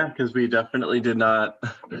 Because we definitely did not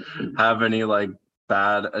have any like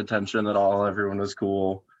bad attention at all. Everyone was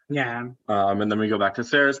cool. Yeah. And then we go back to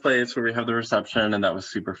Sarah's place where we have the reception, and that was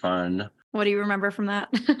super fun. What do you remember from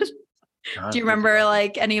that? Do you remember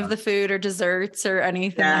like any of the food or desserts or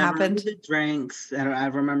anything that happened? The drinks, and I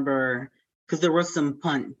remember because there was some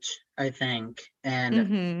punch, I think.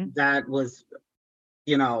 And that was,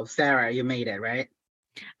 Sarah, you made it, right?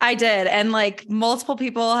 I did. And like multiple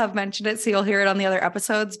people have mentioned it, so you'll hear it on the other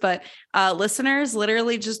episodes. But listeners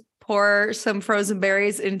literally just pour some frozen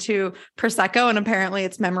berries into Prosecco, and apparently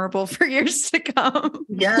it's memorable for years to come.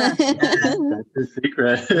 Yeah. That's the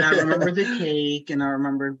secret. And I remember the cake, and I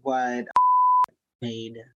remember what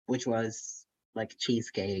made, which was like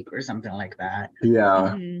cheesecake or something like that.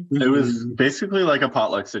 Yeah. It was basically like a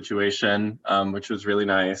potluck situation, which was really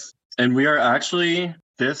nice. And we are actually,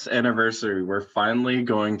 this anniversary, we're finally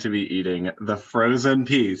going to be eating the frozen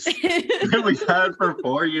piece that we've had for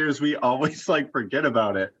 4 years. We always like forget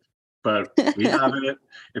about it, but we have it.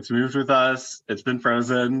 It's moved with us. It's been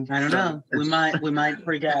frozen. I don't know. We might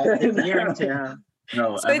forget. It's a year into.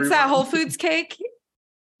 No, so it's that Whole Foods cake?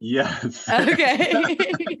 Yes. Okay.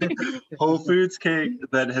 Whole Foods cake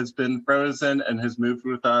that has been frozen and has moved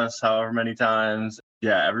with us however many times.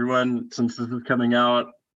 Yeah, everyone, since this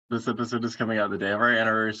episode is coming out the day of our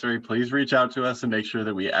anniversary, please reach out to us and make sure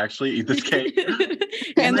that we actually eat this cake.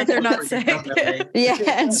 And that they're not sick. Yeah,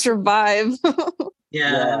 and survive.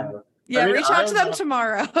 Yeah. Yeah, reach out to them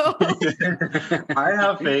tomorrow. I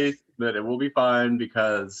have faith that it will be fine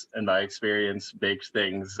because, in my experience, baked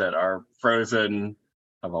things that are frozen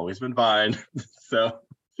have always been fine. So,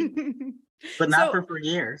 but not for 4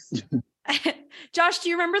 years. Josh, do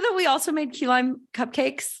you remember that we also made key lime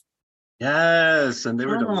cupcakes? Yes, and they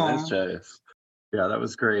were delicious. Yeah, that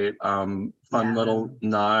was great. Fun little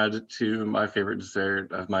nod to my favorite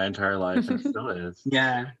dessert of my entire life, and it still is.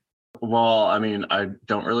 Yeah. Well, I mean, I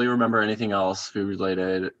don't really remember anything else food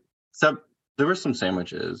related, except there were some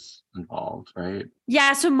sandwiches involved, right?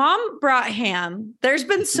 Yeah, so Mom brought ham. There's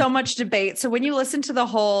been so much debate. So when you listen to the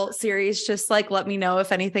whole series, just like let me know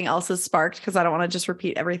if anything else is sparked, because I don't want to just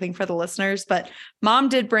repeat everything for the listeners. But Mom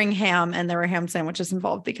did bring ham, and there were ham sandwiches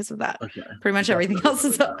involved because of that. Okay. Pretty much everything else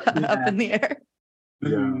is up in the air.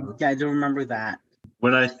 Yeah, I do remember that.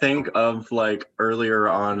 When I think of like earlier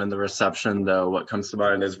on in the reception, though, what comes to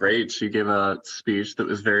mind is Rach. She gave a speech that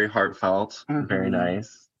was very heartfelt, very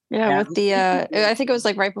nice. Yeah, with the I think it was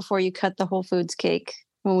like right before you cut the Whole Foods cake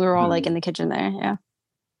when we were all like in the kitchen there.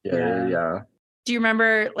 Yeah. Do you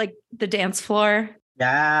remember like the dance floor?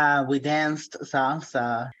 Yeah, we danced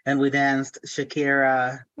salsa and we danced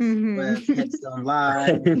Shakira with Hips Don't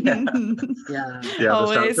Lie. Yeah,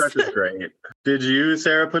 Always. The soundtrack is great. Did you,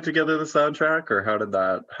 Sarah, put together the soundtrack, or how did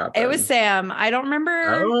that happen? It was Sam. I don't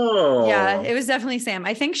remember. Oh, yeah, it was definitely Sam.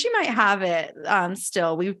 I think she might have it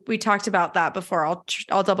still. We talked about that before.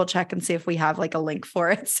 I'll double check and see if we have like a link for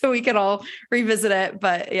it so we could all revisit it.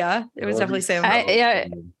 But yeah, it was definitely Sam.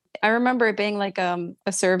 I remember it being like a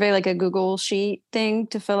survey, like a Google sheet thing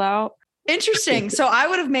to fill out. Interesting. So I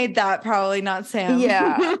would have made that, probably not Sam.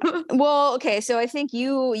 Yeah. Well, okay. So I think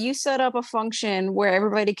you set up a function where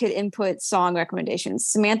everybody could input song recommendations.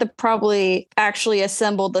 Samantha probably actually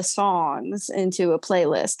assembled the songs into a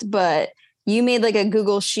playlist, but you made like a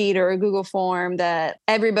Google sheet or a Google form that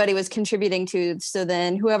everybody was contributing to. So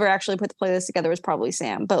then whoever actually put the playlist together was probably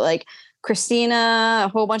Sam. But like Christina, a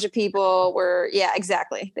whole bunch of people were, yeah,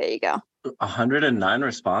 exactly. There you go. 109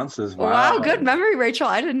 responses. Wow, good memory, Rachel.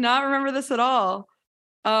 I did not remember this at all.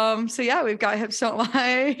 So yeah, we've got Hips Don't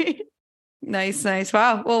Lie. Nice.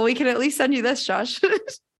 Wow. Well, we can at least send you this, Josh.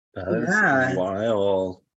 That is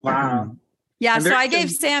wild. Wow. Yeah. So I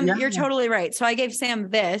gave Sam, you're totally right. So I gave Sam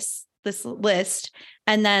this list,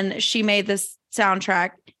 and then she made this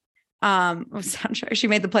soundtrack. She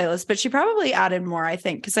made the playlist, but she probably added more, I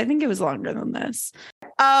think, because I think it was longer than this.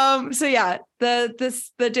 So yeah,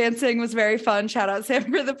 the dancing was very fun. Shout out Sam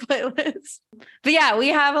for the playlist. But yeah, we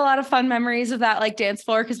have a lot of fun memories of that like dance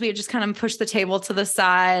floor, because we had just kind of pushed the table to the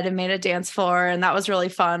side and made a dance floor, and that was really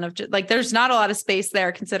fun. Of just, like, there's not a lot of space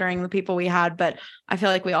there considering the people we had, but I feel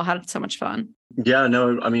like we all had so much fun. Yeah,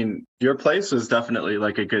 no, I mean, your place was definitely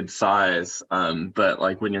like a good size, but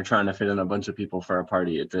like when you're trying to fit in a bunch of people for a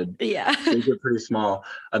party, it did make it pretty small.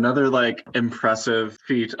 Another like impressive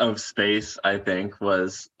feat of space, I think,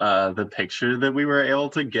 was the picture that we were able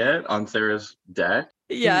to get on Sarah's deck.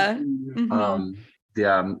 Yeah.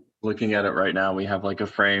 Yeah, I'm looking at it right now. We have like a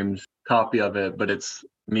framed copy of it, but it's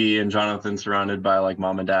me and Jonathan surrounded by like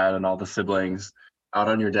mom and dad and all the siblings out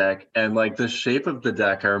on your deck. And like the shape of the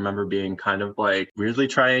deck, I remember being kind of like weirdly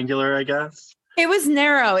triangular, I guess. It was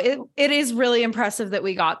narrow. It is really impressive that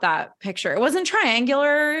we got that picture. It wasn't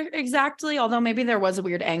triangular exactly, although maybe there was a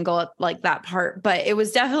weird angle at like that part, but it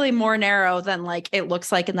was definitely more narrow than like it looks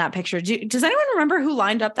like in that picture. Does anyone remember who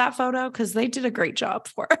lined up that photo? Because they did a great job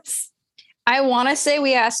for us. I want to say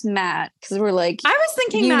we asked Matt, because we're like, I was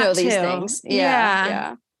thinking Matt know too. These things.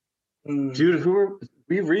 Yeah. Dude,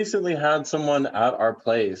 we recently had someone at our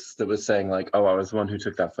place that was saying like, oh, I was the one who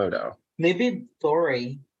took that photo. Maybe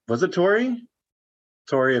Tori. Was it Tori?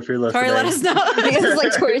 Tori, if you're listening. Tori, let us know. It's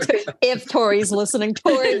like Tori, if Tori's listening,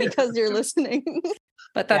 Tori, because you're listening.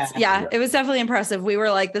 But it was definitely impressive. We were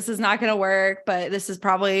like, this is not going to work, but this is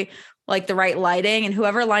probably like the right lighting. And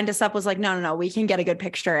whoever lined us up was like, no, we can get a good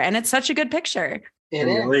picture. And it's such a good picture. It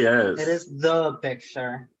really is. It is the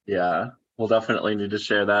picture. Yeah. We'll definitely need to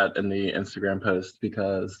share that in the Instagram post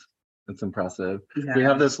because it's impressive. Yeah. We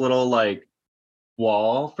have this little like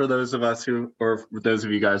wall for those of us or for those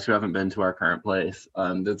of you guys who haven't been to our current place.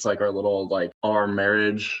 It's like our little like our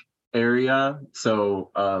marriage area.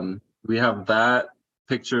 So we have that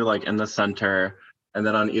picture like in the center, and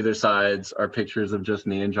then on either sides are pictures of just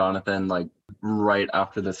me and Jonathan like right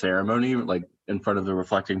after the ceremony, like in front of the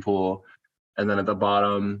reflecting pool. And then at the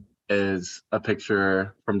bottom is a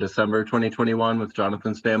picture from December 2021 with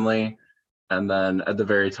Jonathan's family. And then at the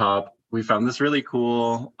very top, we found this really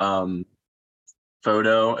cool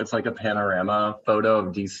photo. It's like a panorama photo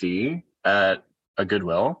of DC at a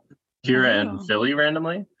Goodwill here in Philly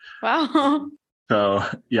randomly. Wow. So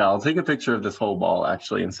yeah, I'll take a picture of this whole wall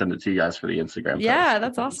actually and send it to you guys for the Instagram post. Yeah,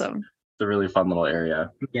 that's awesome. It's a really fun little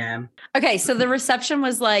area. Yeah. Okay, so the reception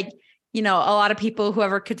was like, you know, a lot of people,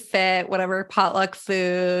 whoever could fit, whatever potluck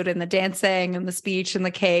food and the dancing and the speech and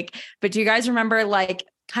the cake. But do you guys remember like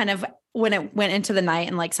kind of when it went into the night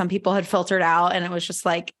and like some people had filtered out and it was just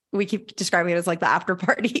like, we keep describing it as like the after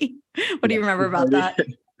party. What do you remember about that?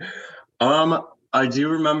 I do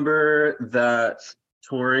remember that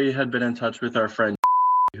Tori had been in touch with our friend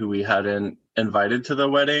who we hadn't invited to the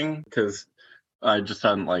wedding because I just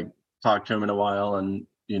hadn't like talked to him in a while, and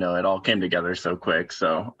you know it all came together so quick.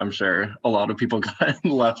 So I'm sure a lot of people got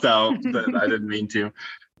left out that I didn't mean to.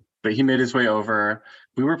 But he made his way over.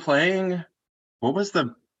 We were playing. What was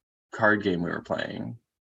the card game we were playing?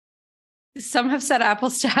 Some have said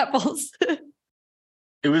apples to apples.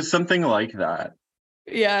 It was something like that.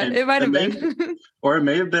 Yeah, it might have been. Or it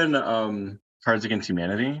may have been Cards Against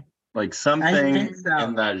Humanity. Like something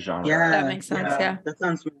in that genre. Yeah, that makes sense. Yeah. That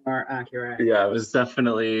sounds more accurate. Yeah, it was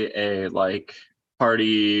definitely a like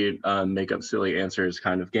party make up silly answers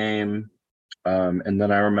kind of game. And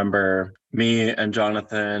then I remember me and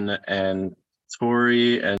Jonathan and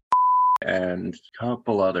Tori and a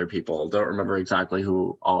couple other people. Don't remember exactly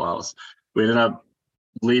who all else. We ended up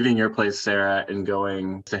leaving your place, Sarah, and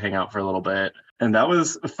going to hang out for a little bit. And that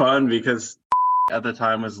was fun because at the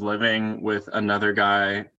time was living with another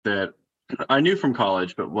guy that I knew from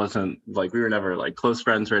college, but wasn't like, we were never like close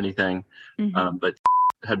friends or anything, but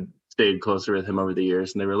had stayed closer with him over the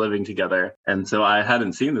years, and they were living together. And so I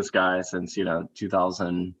hadn't seen this guy since,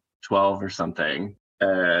 2012 or something.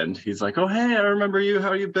 And he's like, oh, hey, I remember you.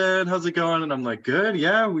 How you been? How's it going? And I'm like, good.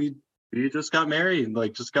 Yeah, we just got married, a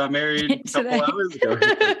couple hours ago.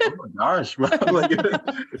 Like, oh my gosh. Wow. Like,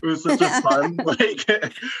 it was such a fun,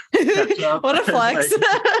 catch up. What a flex.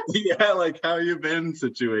 How you been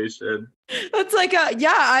situation. That's like,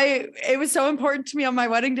 it was so important to me on my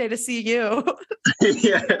wedding day to see you.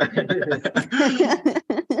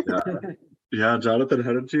 Yeah,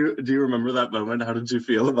 Jonathan, do you remember that moment? How did you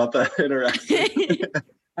feel about that interaction?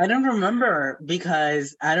 I don't remember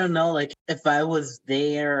because I don't know, if I was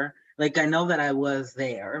there. I know that I was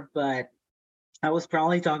there, but I was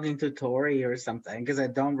probably talking to Tori or something because I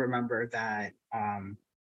don't remember that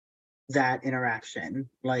that interaction.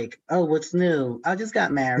 Oh, what's new? I just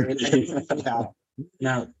got married.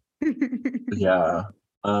 No. Yeah.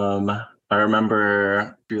 I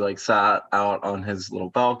remember we sat out on his little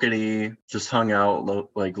balcony, just hung out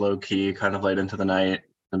low key, kind of late into the night.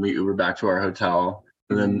 Then we Ubered back to our hotel.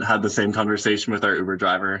 And then had the same conversation with our Uber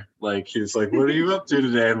driver. He's like, what are you up to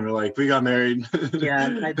today? And we're like, we got married.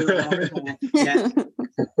 Yeah, I do remember that.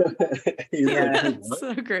 Yeah. That's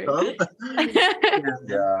so great.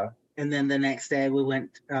 Yeah. And then the next day we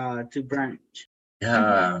went to brunch.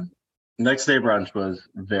 Yeah. Next day brunch was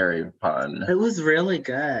very fun. It was really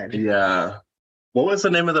good. Yeah. What was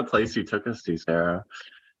the name of the place you took us to, Sarah?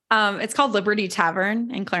 It's called Liberty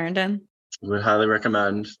Tavern in Clarendon. Would highly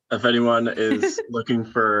recommend if anyone is looking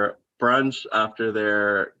for brunch after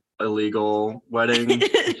their illegal wedding.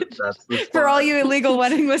 That's for all you illegal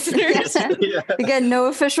wedding listeners. Yeah. Again, no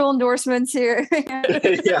official endorsements here.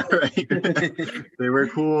 Yeah, right. They were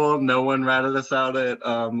cool. No one ratted us out at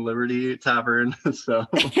Liberty Tavern, so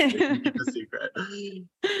keep the secret.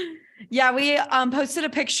 Yeah, we posted a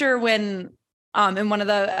picture when in one of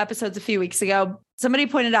the episodes a few weeks ago. Somebody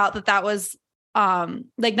pointed out that was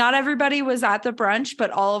not everybody was at the brunch, but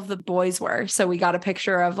all of the boys were. So we got a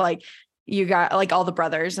picture of you got like all the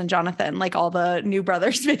brothers and Jonathan, like all the new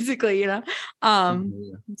brothers, basically, so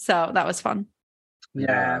that was fun.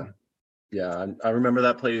 Yeah. I remember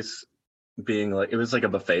that place being like, it was like a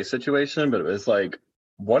buffet situation, but it was like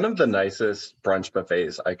one of the nicest brunch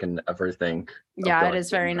buffets I can ever think. Yeah, it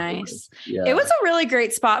is very nice. Yeah. It was a really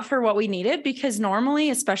great spot for what we needed, because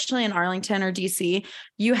normally, especially in Arlington or DC,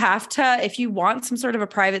 you have to, if you want some sort of a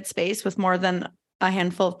private space with more than a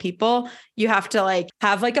handful of people, you have to like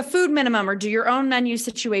have like a food minimum or do your own menu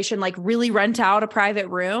situation, like really rent out a private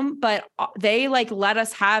room. But they like let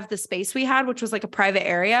us have the space we had, which was like a private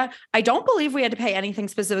area. I don't believe we had to pay anything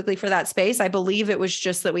specifically for that space. I believe it was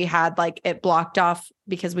just that we had like it blocked off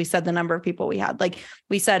because we said the number of people we had. Like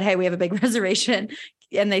we said, hey, we have a big reservation.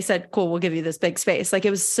 And they said, cool, we'll give you this big space. Like it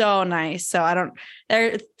was so nice. So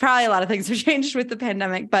there probably a lot of things have changed with the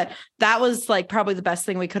pandemic, but that was like probably the best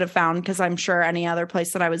thing we could have found. Cause I'm sure any other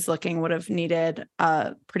place that I was looking would have needed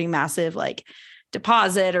a pretty massive like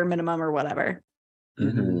deposit or minimum or whatever.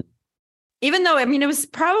 Mm-hmm. Even though, I mean, it was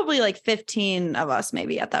probably like 15 of us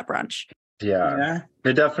maybe at that brunch. Yeah.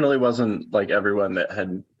 It definitely wasn't like everyone that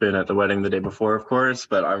had been at the wedding the day before, of course,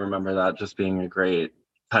 but I remember that just being a great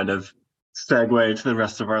kind of segue to the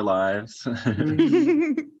rest of our lives.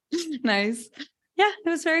 Nice. Yeah, it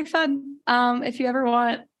was very fun. If you ever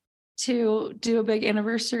want to do a big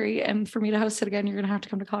anniversary and for me to host it again, you're gonna have to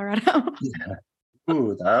come to Colorado. Yeah.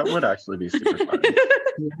 Ooh, that would actually be super fun.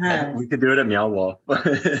 Yeah. We could do it at Meow Wolf.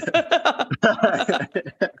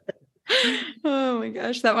 Oh my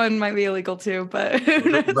gosh, that one might be illegal too, but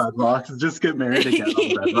Red Rocks, just get married again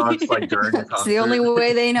on Red Rocks like during a concert. It's the only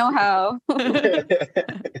way they know how.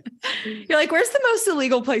 You're like, where's the most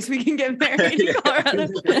illegal place we can get married in Colorado?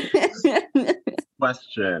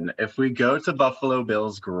 Question: if we go to Buffalo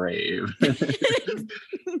Bill's grave.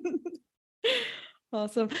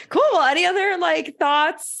 Awesome. Cool. Well, any other like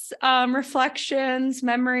thoughts, reflections,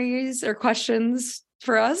 memories, or questions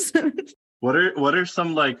for us? What are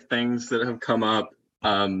some like things that have come up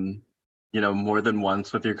more than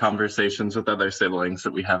once with your conversations with other siblings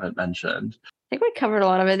that we haven't mentioned? I think we covered a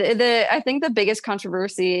lot of it. I think the biggest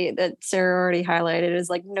controversy that Sarah already highlighted is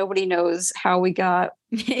like nobody knows how we got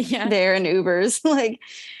there in Ubers. Like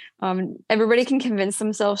everybody can convince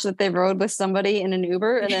themselves that they rode with somebody in an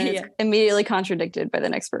Uber and then it's immediately contradicted by the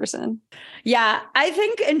next person. Yeah, I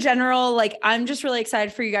think in general, like I'm just really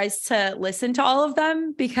excited for you guys to listen to all of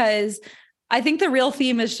them, because I think the real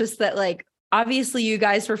theme is just that like obviously you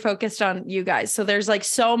guys were focused on you guys. So there's like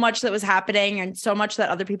so much that was happening and so much that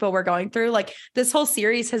other people were going through. Like this whole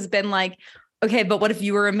series has been like, okay, but what if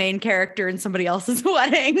you were a main character in somebody else's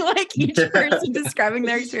wedding? Like each person describing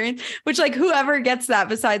their experience, which like whoever gets that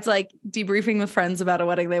besides like debriefing with friends about a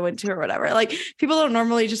wedding they went to or whatever, like people don't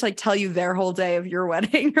normally just like tell you their whole day of your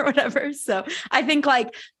wedding or whatever. So I think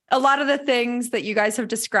like a lot of the things that you guys have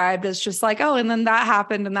described as just like, oh, and then that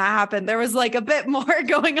happened and that happened. There was like a bit more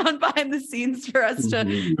going on behind the scenes for us to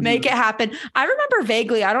make it happen. I remember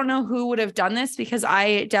vaguely, I don't know who would have done this because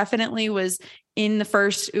I definitely was in the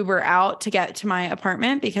first Uber out to get to my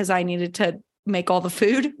apartment because I needed to make all the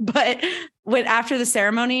food. But after the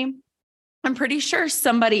ceremony, I'm pretty sure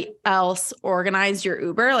somebody else organized your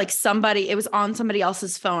Uber, like it was on somebody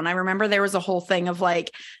else's phone. I remember there was a whole thing of like,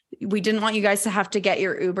 we didn't want you guys to have to get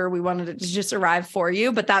your Uber. We wanted it to just arrive for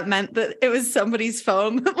you. But that meant that it was somebody's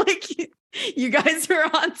phone that like you guys were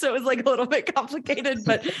on. So it was like a little bit complicated,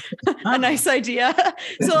 but a nice idea.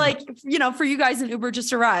 So like, for you guys, an Uber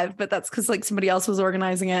just arrived, but that's because like somebody else was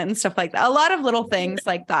organizing it and stuff like that. A lot of little things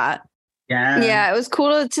like that. Yeah, it was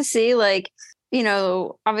cool to see like,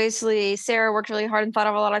 obviously Sarah worked really hard and thought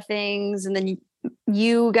of a lot of things. And then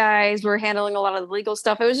you guys were handling a lot of the legal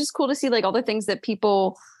stuff. It was just cool to see like all the things that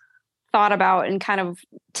people thought about and kind of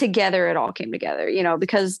together it all came together,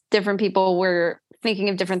 because different people were thinking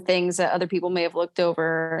of different things that other people may have looked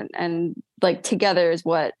over and like together is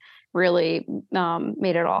what really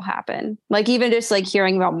made it all happen. Like even just like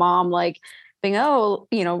hearing about mom, like being,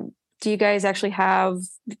 do you guys actually have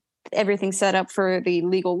everything set up for the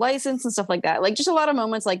legal license and stuff like that? Like just a lot of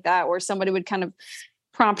moments like that where somebody would kind of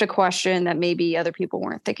prompt a question that maybe other people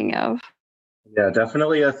weren't thinking of. Yeah,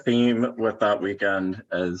 definitely a theme with that weekend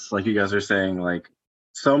is like you guys are saying, like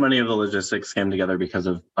so many of the logistics came together because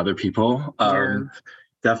of other people.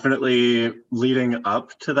 Definitely leading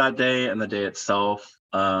up to that day and the day itself,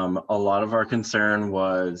 a lot of our concern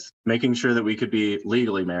was making sure that we could be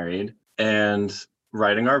legally married and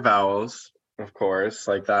writing our vows, of course,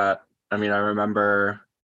 like that. I mean, I remember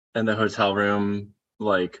in the hotel room,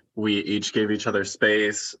 like we each gave each other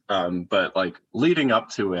space, but like leading up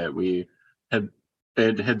to it, we had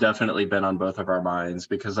it had definitely been on both of our minds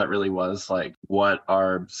because that really was like what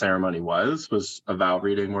our ceremony was a vow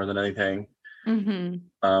reading more than anything.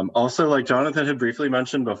 Also, like Jonathan had briefly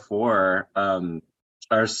mentioned before,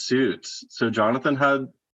 our suits. So Jonathan had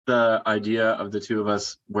the idea of the two of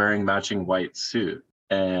us wearing matching white suit.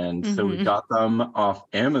 And so we got them off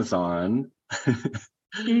Amazon.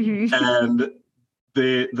 And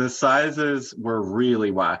the sizes were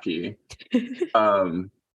really wacky.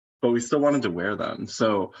 But we still wanted to wear them.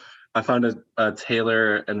 So I found a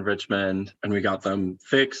tailor in Richmond and we got them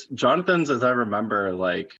fixed. Jonathan's, as I remember,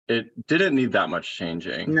 like it didn't need that much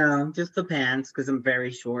changing. No, just the pants because I'm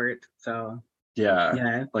very short. So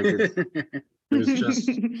yeah. Like it was just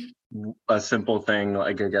a simple thing,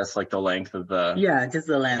 like I guess like the length of the just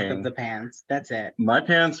the length of the pants. That's it. My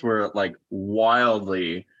pants were like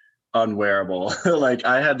wildly unwearable. Like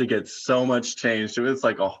I had to get so much changed. It was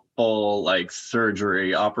like a full like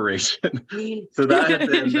surgery operation. So that had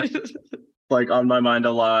been like on my mind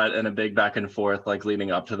a lot and a big back and forth like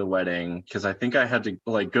leading up to the wedding because I think I had to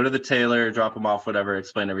like go to the tailor, drop them off, whatever,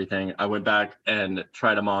 explain everything. I went back and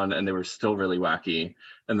tried them on and they were still really wacky.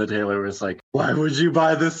 And the tailor was like, "Why would you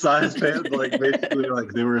buy this size pants?" Like basically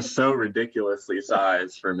like they were so ridiculously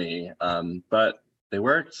sized for me. But they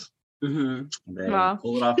worked. They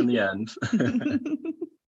pulled it off in the end.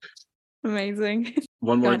 Amazing.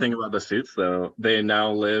 One more thing about the suits, though. They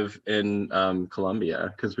now live in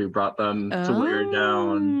Colombia because we brought them to wear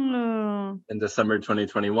down in December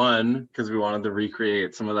 2021 because we wanted to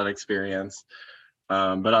recreate some of that experience.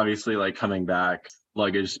 But obviously, like coming back,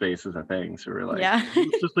 luggage space is a thing. So we're like,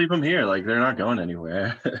 let's just leave them here. Like they're not going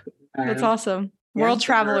anywhere. That's awesome. World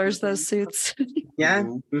travelers, those suits.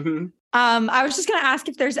 I was just going to ask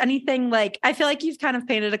if there's anything like, I feel like you've kind of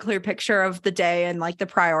painted a clear picture of the day and like the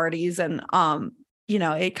priorities and, you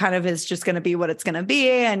know, it kind of is just going to be what it's going to be.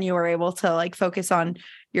 And you were able to like focus on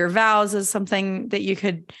your vows as something that you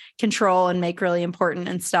could control and make really important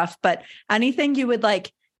and stuff. But anything you would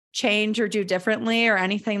like change or do differently or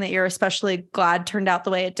anything that you're especially glad turned out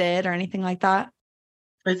the way it did or anything like that?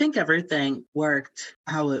 I think everything worked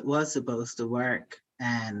how it was supposed to work.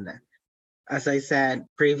 And as I said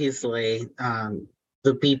previously,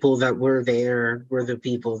 the people that were there were the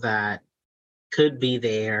people that could be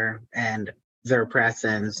there, and their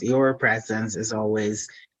presence, your presence is always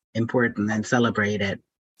important and celebrated.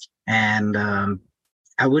 And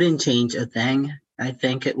I wouldn't change a thing. I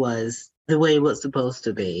think it was the way it was supposed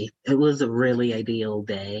to be. It was a really ideal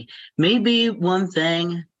day. Maybe one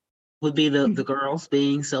thing would be the girls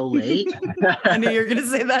being so late. I knew you were going to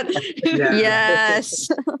say that. Yes.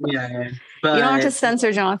 But, you don't have to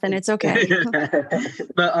censor Jonathan. It's okay.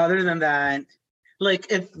 But other than that,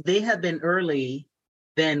 like if they had been early,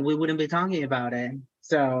 then we wouldn't be talking about it.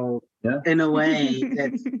 So in a way,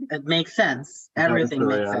 it makes sense. Everything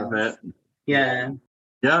makes sense. Yeah.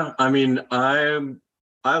 I mean, I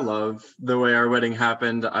love the way our wedding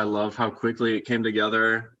happened. I love how quickly it came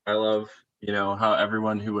together. I love, you know, how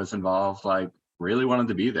everyone who was involved, like, really wanted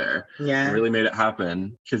to be there. And really made it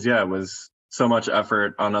happen. Because, it was so much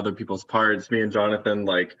effort on other people's parts. Me and Jonathan,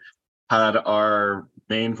 like, had our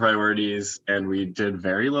main priorities, and we did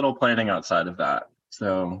very little planning outside of that.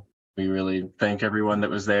 So we really thank everyone that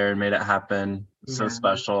was there and made it happen. So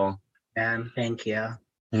special. And thank you.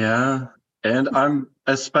 Yeah. And I'm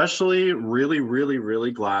especially really, really,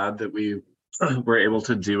 really glad that we were able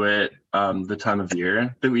to do it the time of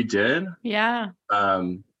year that we did. Yeah.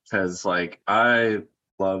 Because like I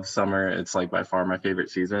love summer. It's like by far my favorite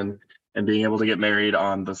season. And being able to get married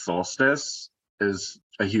on the solstice is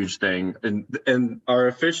a huge thing. And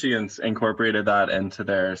our officiants incorporated that into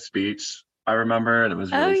their speech, I remember. And it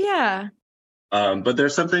was really but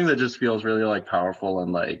there's something that just feels really like powerful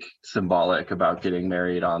and like symbolic about getting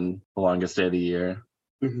married on the longest day of the year.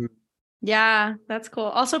 Yeah, that's cool.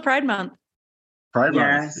 Also Pride Month. Pride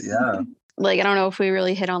Month, yeah. Like, I don't know if we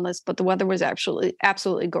really hit on this, but the weather was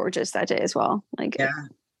absolutely gorgeous that day as well. Like,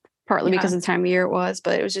 partly because of the time of year it was,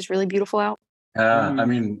 but it was just really beautiful out. I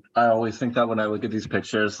mean, I always think that when I look at these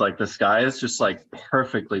pictures, like the sky is just like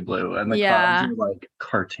perfectly blue and the clouds are like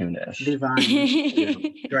cartoonish.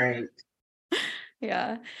 Divine. Right.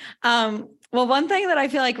 Yeah. Well, one thing that I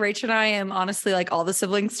feel like Rach and I am honestly like all the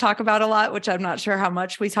siblings talk about a lot, which I'm not sure how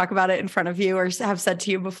much we talk about it in front of you or have said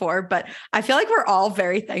to you before, but I feel like we're all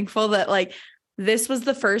very thankful that like this was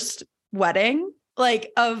the first wedding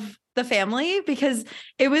like of the family because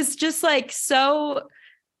it was just like so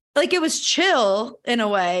like it was chill in a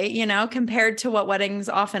way, you know, compared to what weddings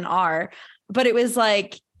often are. But it was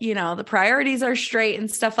like the priorities are straight and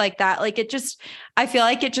stuff like that. Like I feel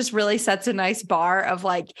like it just really sets a nice bar of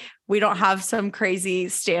like, we don't have some crazy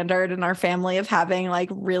standard in our family of having like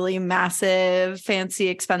really massive, fancy,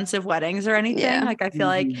 expensive weddings or anything. Yeah. Like, I feel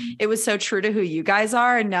like it was so true to who you guys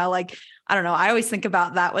are. And now, like, I don't know, I always think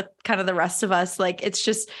about that with kind of the rest of us. Like, it's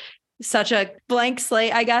just such a blank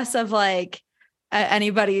slate, I guess, of like,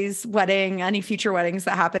 anybody's wedding, any future weddings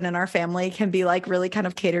that happen in our family can be like really kind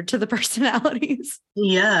of catered to the personalities.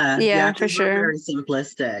 Yeah, for sure. Very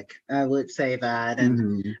simplistic, I would say that.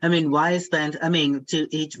 And I mean, to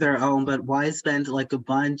each their own, but why spend like a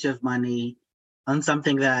bunch of money on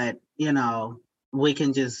something that, we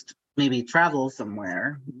can just maybe travel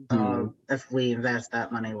somewhere if we invest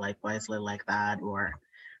that money like wisely like that, or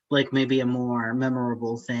like maybe a more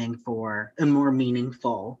memorable thing and more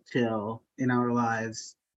meaningful to in our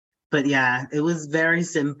lives. But yeah, it was very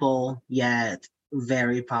simple yet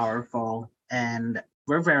very powerful, and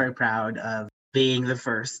we're very proud of being the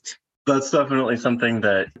first. That's definitely something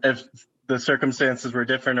that if the circumstances were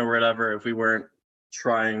different or whatever, if we weren't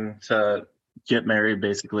trying to get married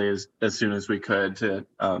basically as soon as we could to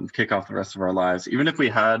kick off the rest of our lives, even if we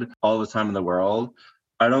had all the time in the world,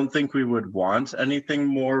 I don't think we would want anything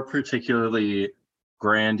more particularly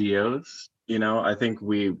grandiose. I think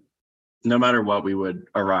no matter what, we would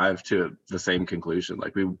arrive to the same conclusion.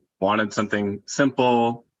 Like, we wanted something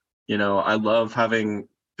simple. I love having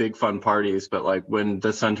big fun parties, but like when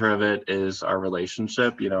the center of it is our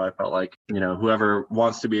relationship, I felt like, whoever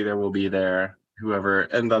wants to be there will be there,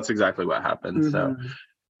 and that's exactly what happened. So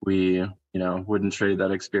we, wouldn't trade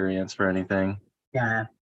that experience for anything. Yeah.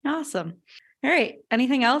 Awesome. All right.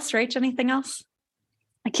 Anything else, Rach? Anything else?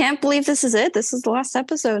 I can't believe this is it. This is the last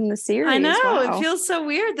episode in the series. I know. Wow. It feels so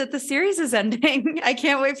weird that the series is ending. I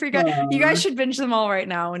can't wait for you guys. You guys should binge them all right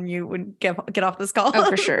now when you would get off this call. Oh,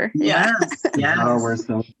 for sure. Yeah. Yes.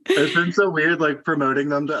 Oh, it's been so weird, like promoting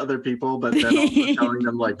them to other people, but then also telling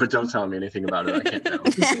them like, but don't tell me anything about it. I can't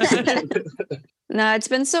know. No, it's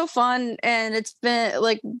been so fun. And it's been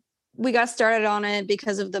like, we got started on it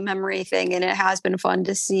because of the memory thing. And it has been fun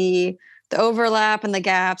to see the overlap and the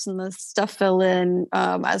gaps and the stuff fill in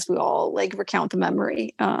as we all like recount the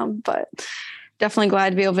memory. But definitely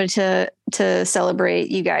glad to be able to celebrate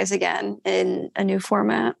you guys again in a new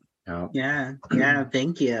format. Yeah.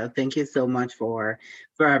 Thank you so much for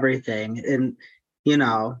everything, and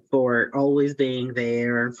for always being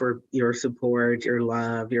there, for your support, your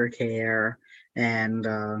love, your care, and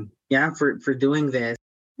for doing this.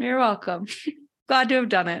 You're welcome. Glad to have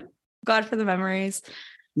done it. Glad for the memories.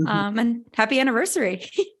 And happy anniversary.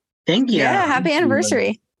 Thank you. Yeah, happy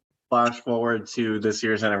anniversary. Flash forward to this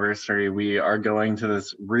year's anniversary. We are going to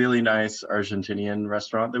this really nice Argentinian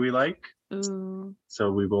restaurant that we like. Ooh.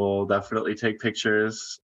 So we will definitely take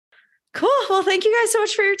pictures. Cool. Well, thank you guys so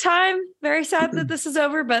much for your time. Very sad that this is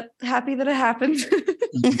over, but happy that it happened.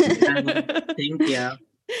 Thank you.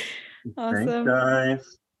 Awesome. Thanks,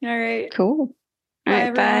 guys. All right. Cool. All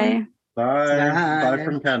right. Everyone. Bye. Bye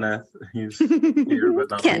from Kenneth. He's here, but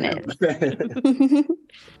not Kenneth.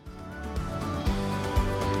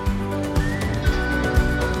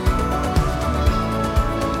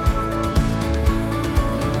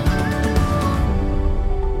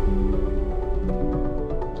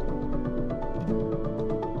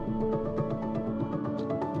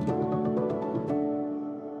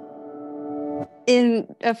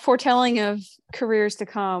 In a foretelling of careers to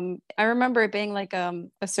come, I remember it being like a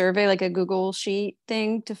survey, like a Google sheet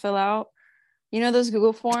thing to fill out. Those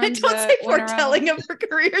Google forms. Don't say foretelling of our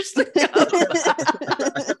careers to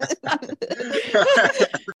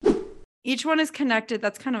come. Each one is connected.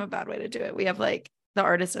 That's kind of a bad way to do it. We have like the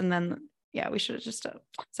artist, and then we should have just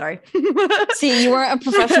sorry. See, you weren't a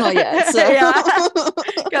professional yet. So. Yeah.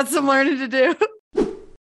 Got some learning to do.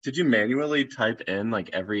 Did you manually type in like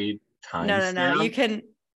every time? No. You can.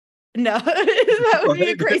 No, that would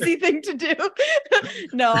be a crazy thing to do.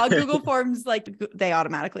 No, on Google Forms, like they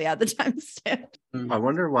automatically add the timestamp. I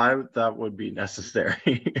wonder why that would be necessary.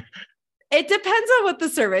 It depends on what the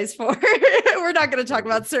survey's for. We're not going to talk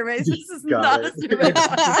about surveys. This is not a survey.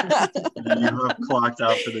 You have clocked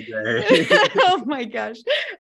out for the day. Oh my gosh.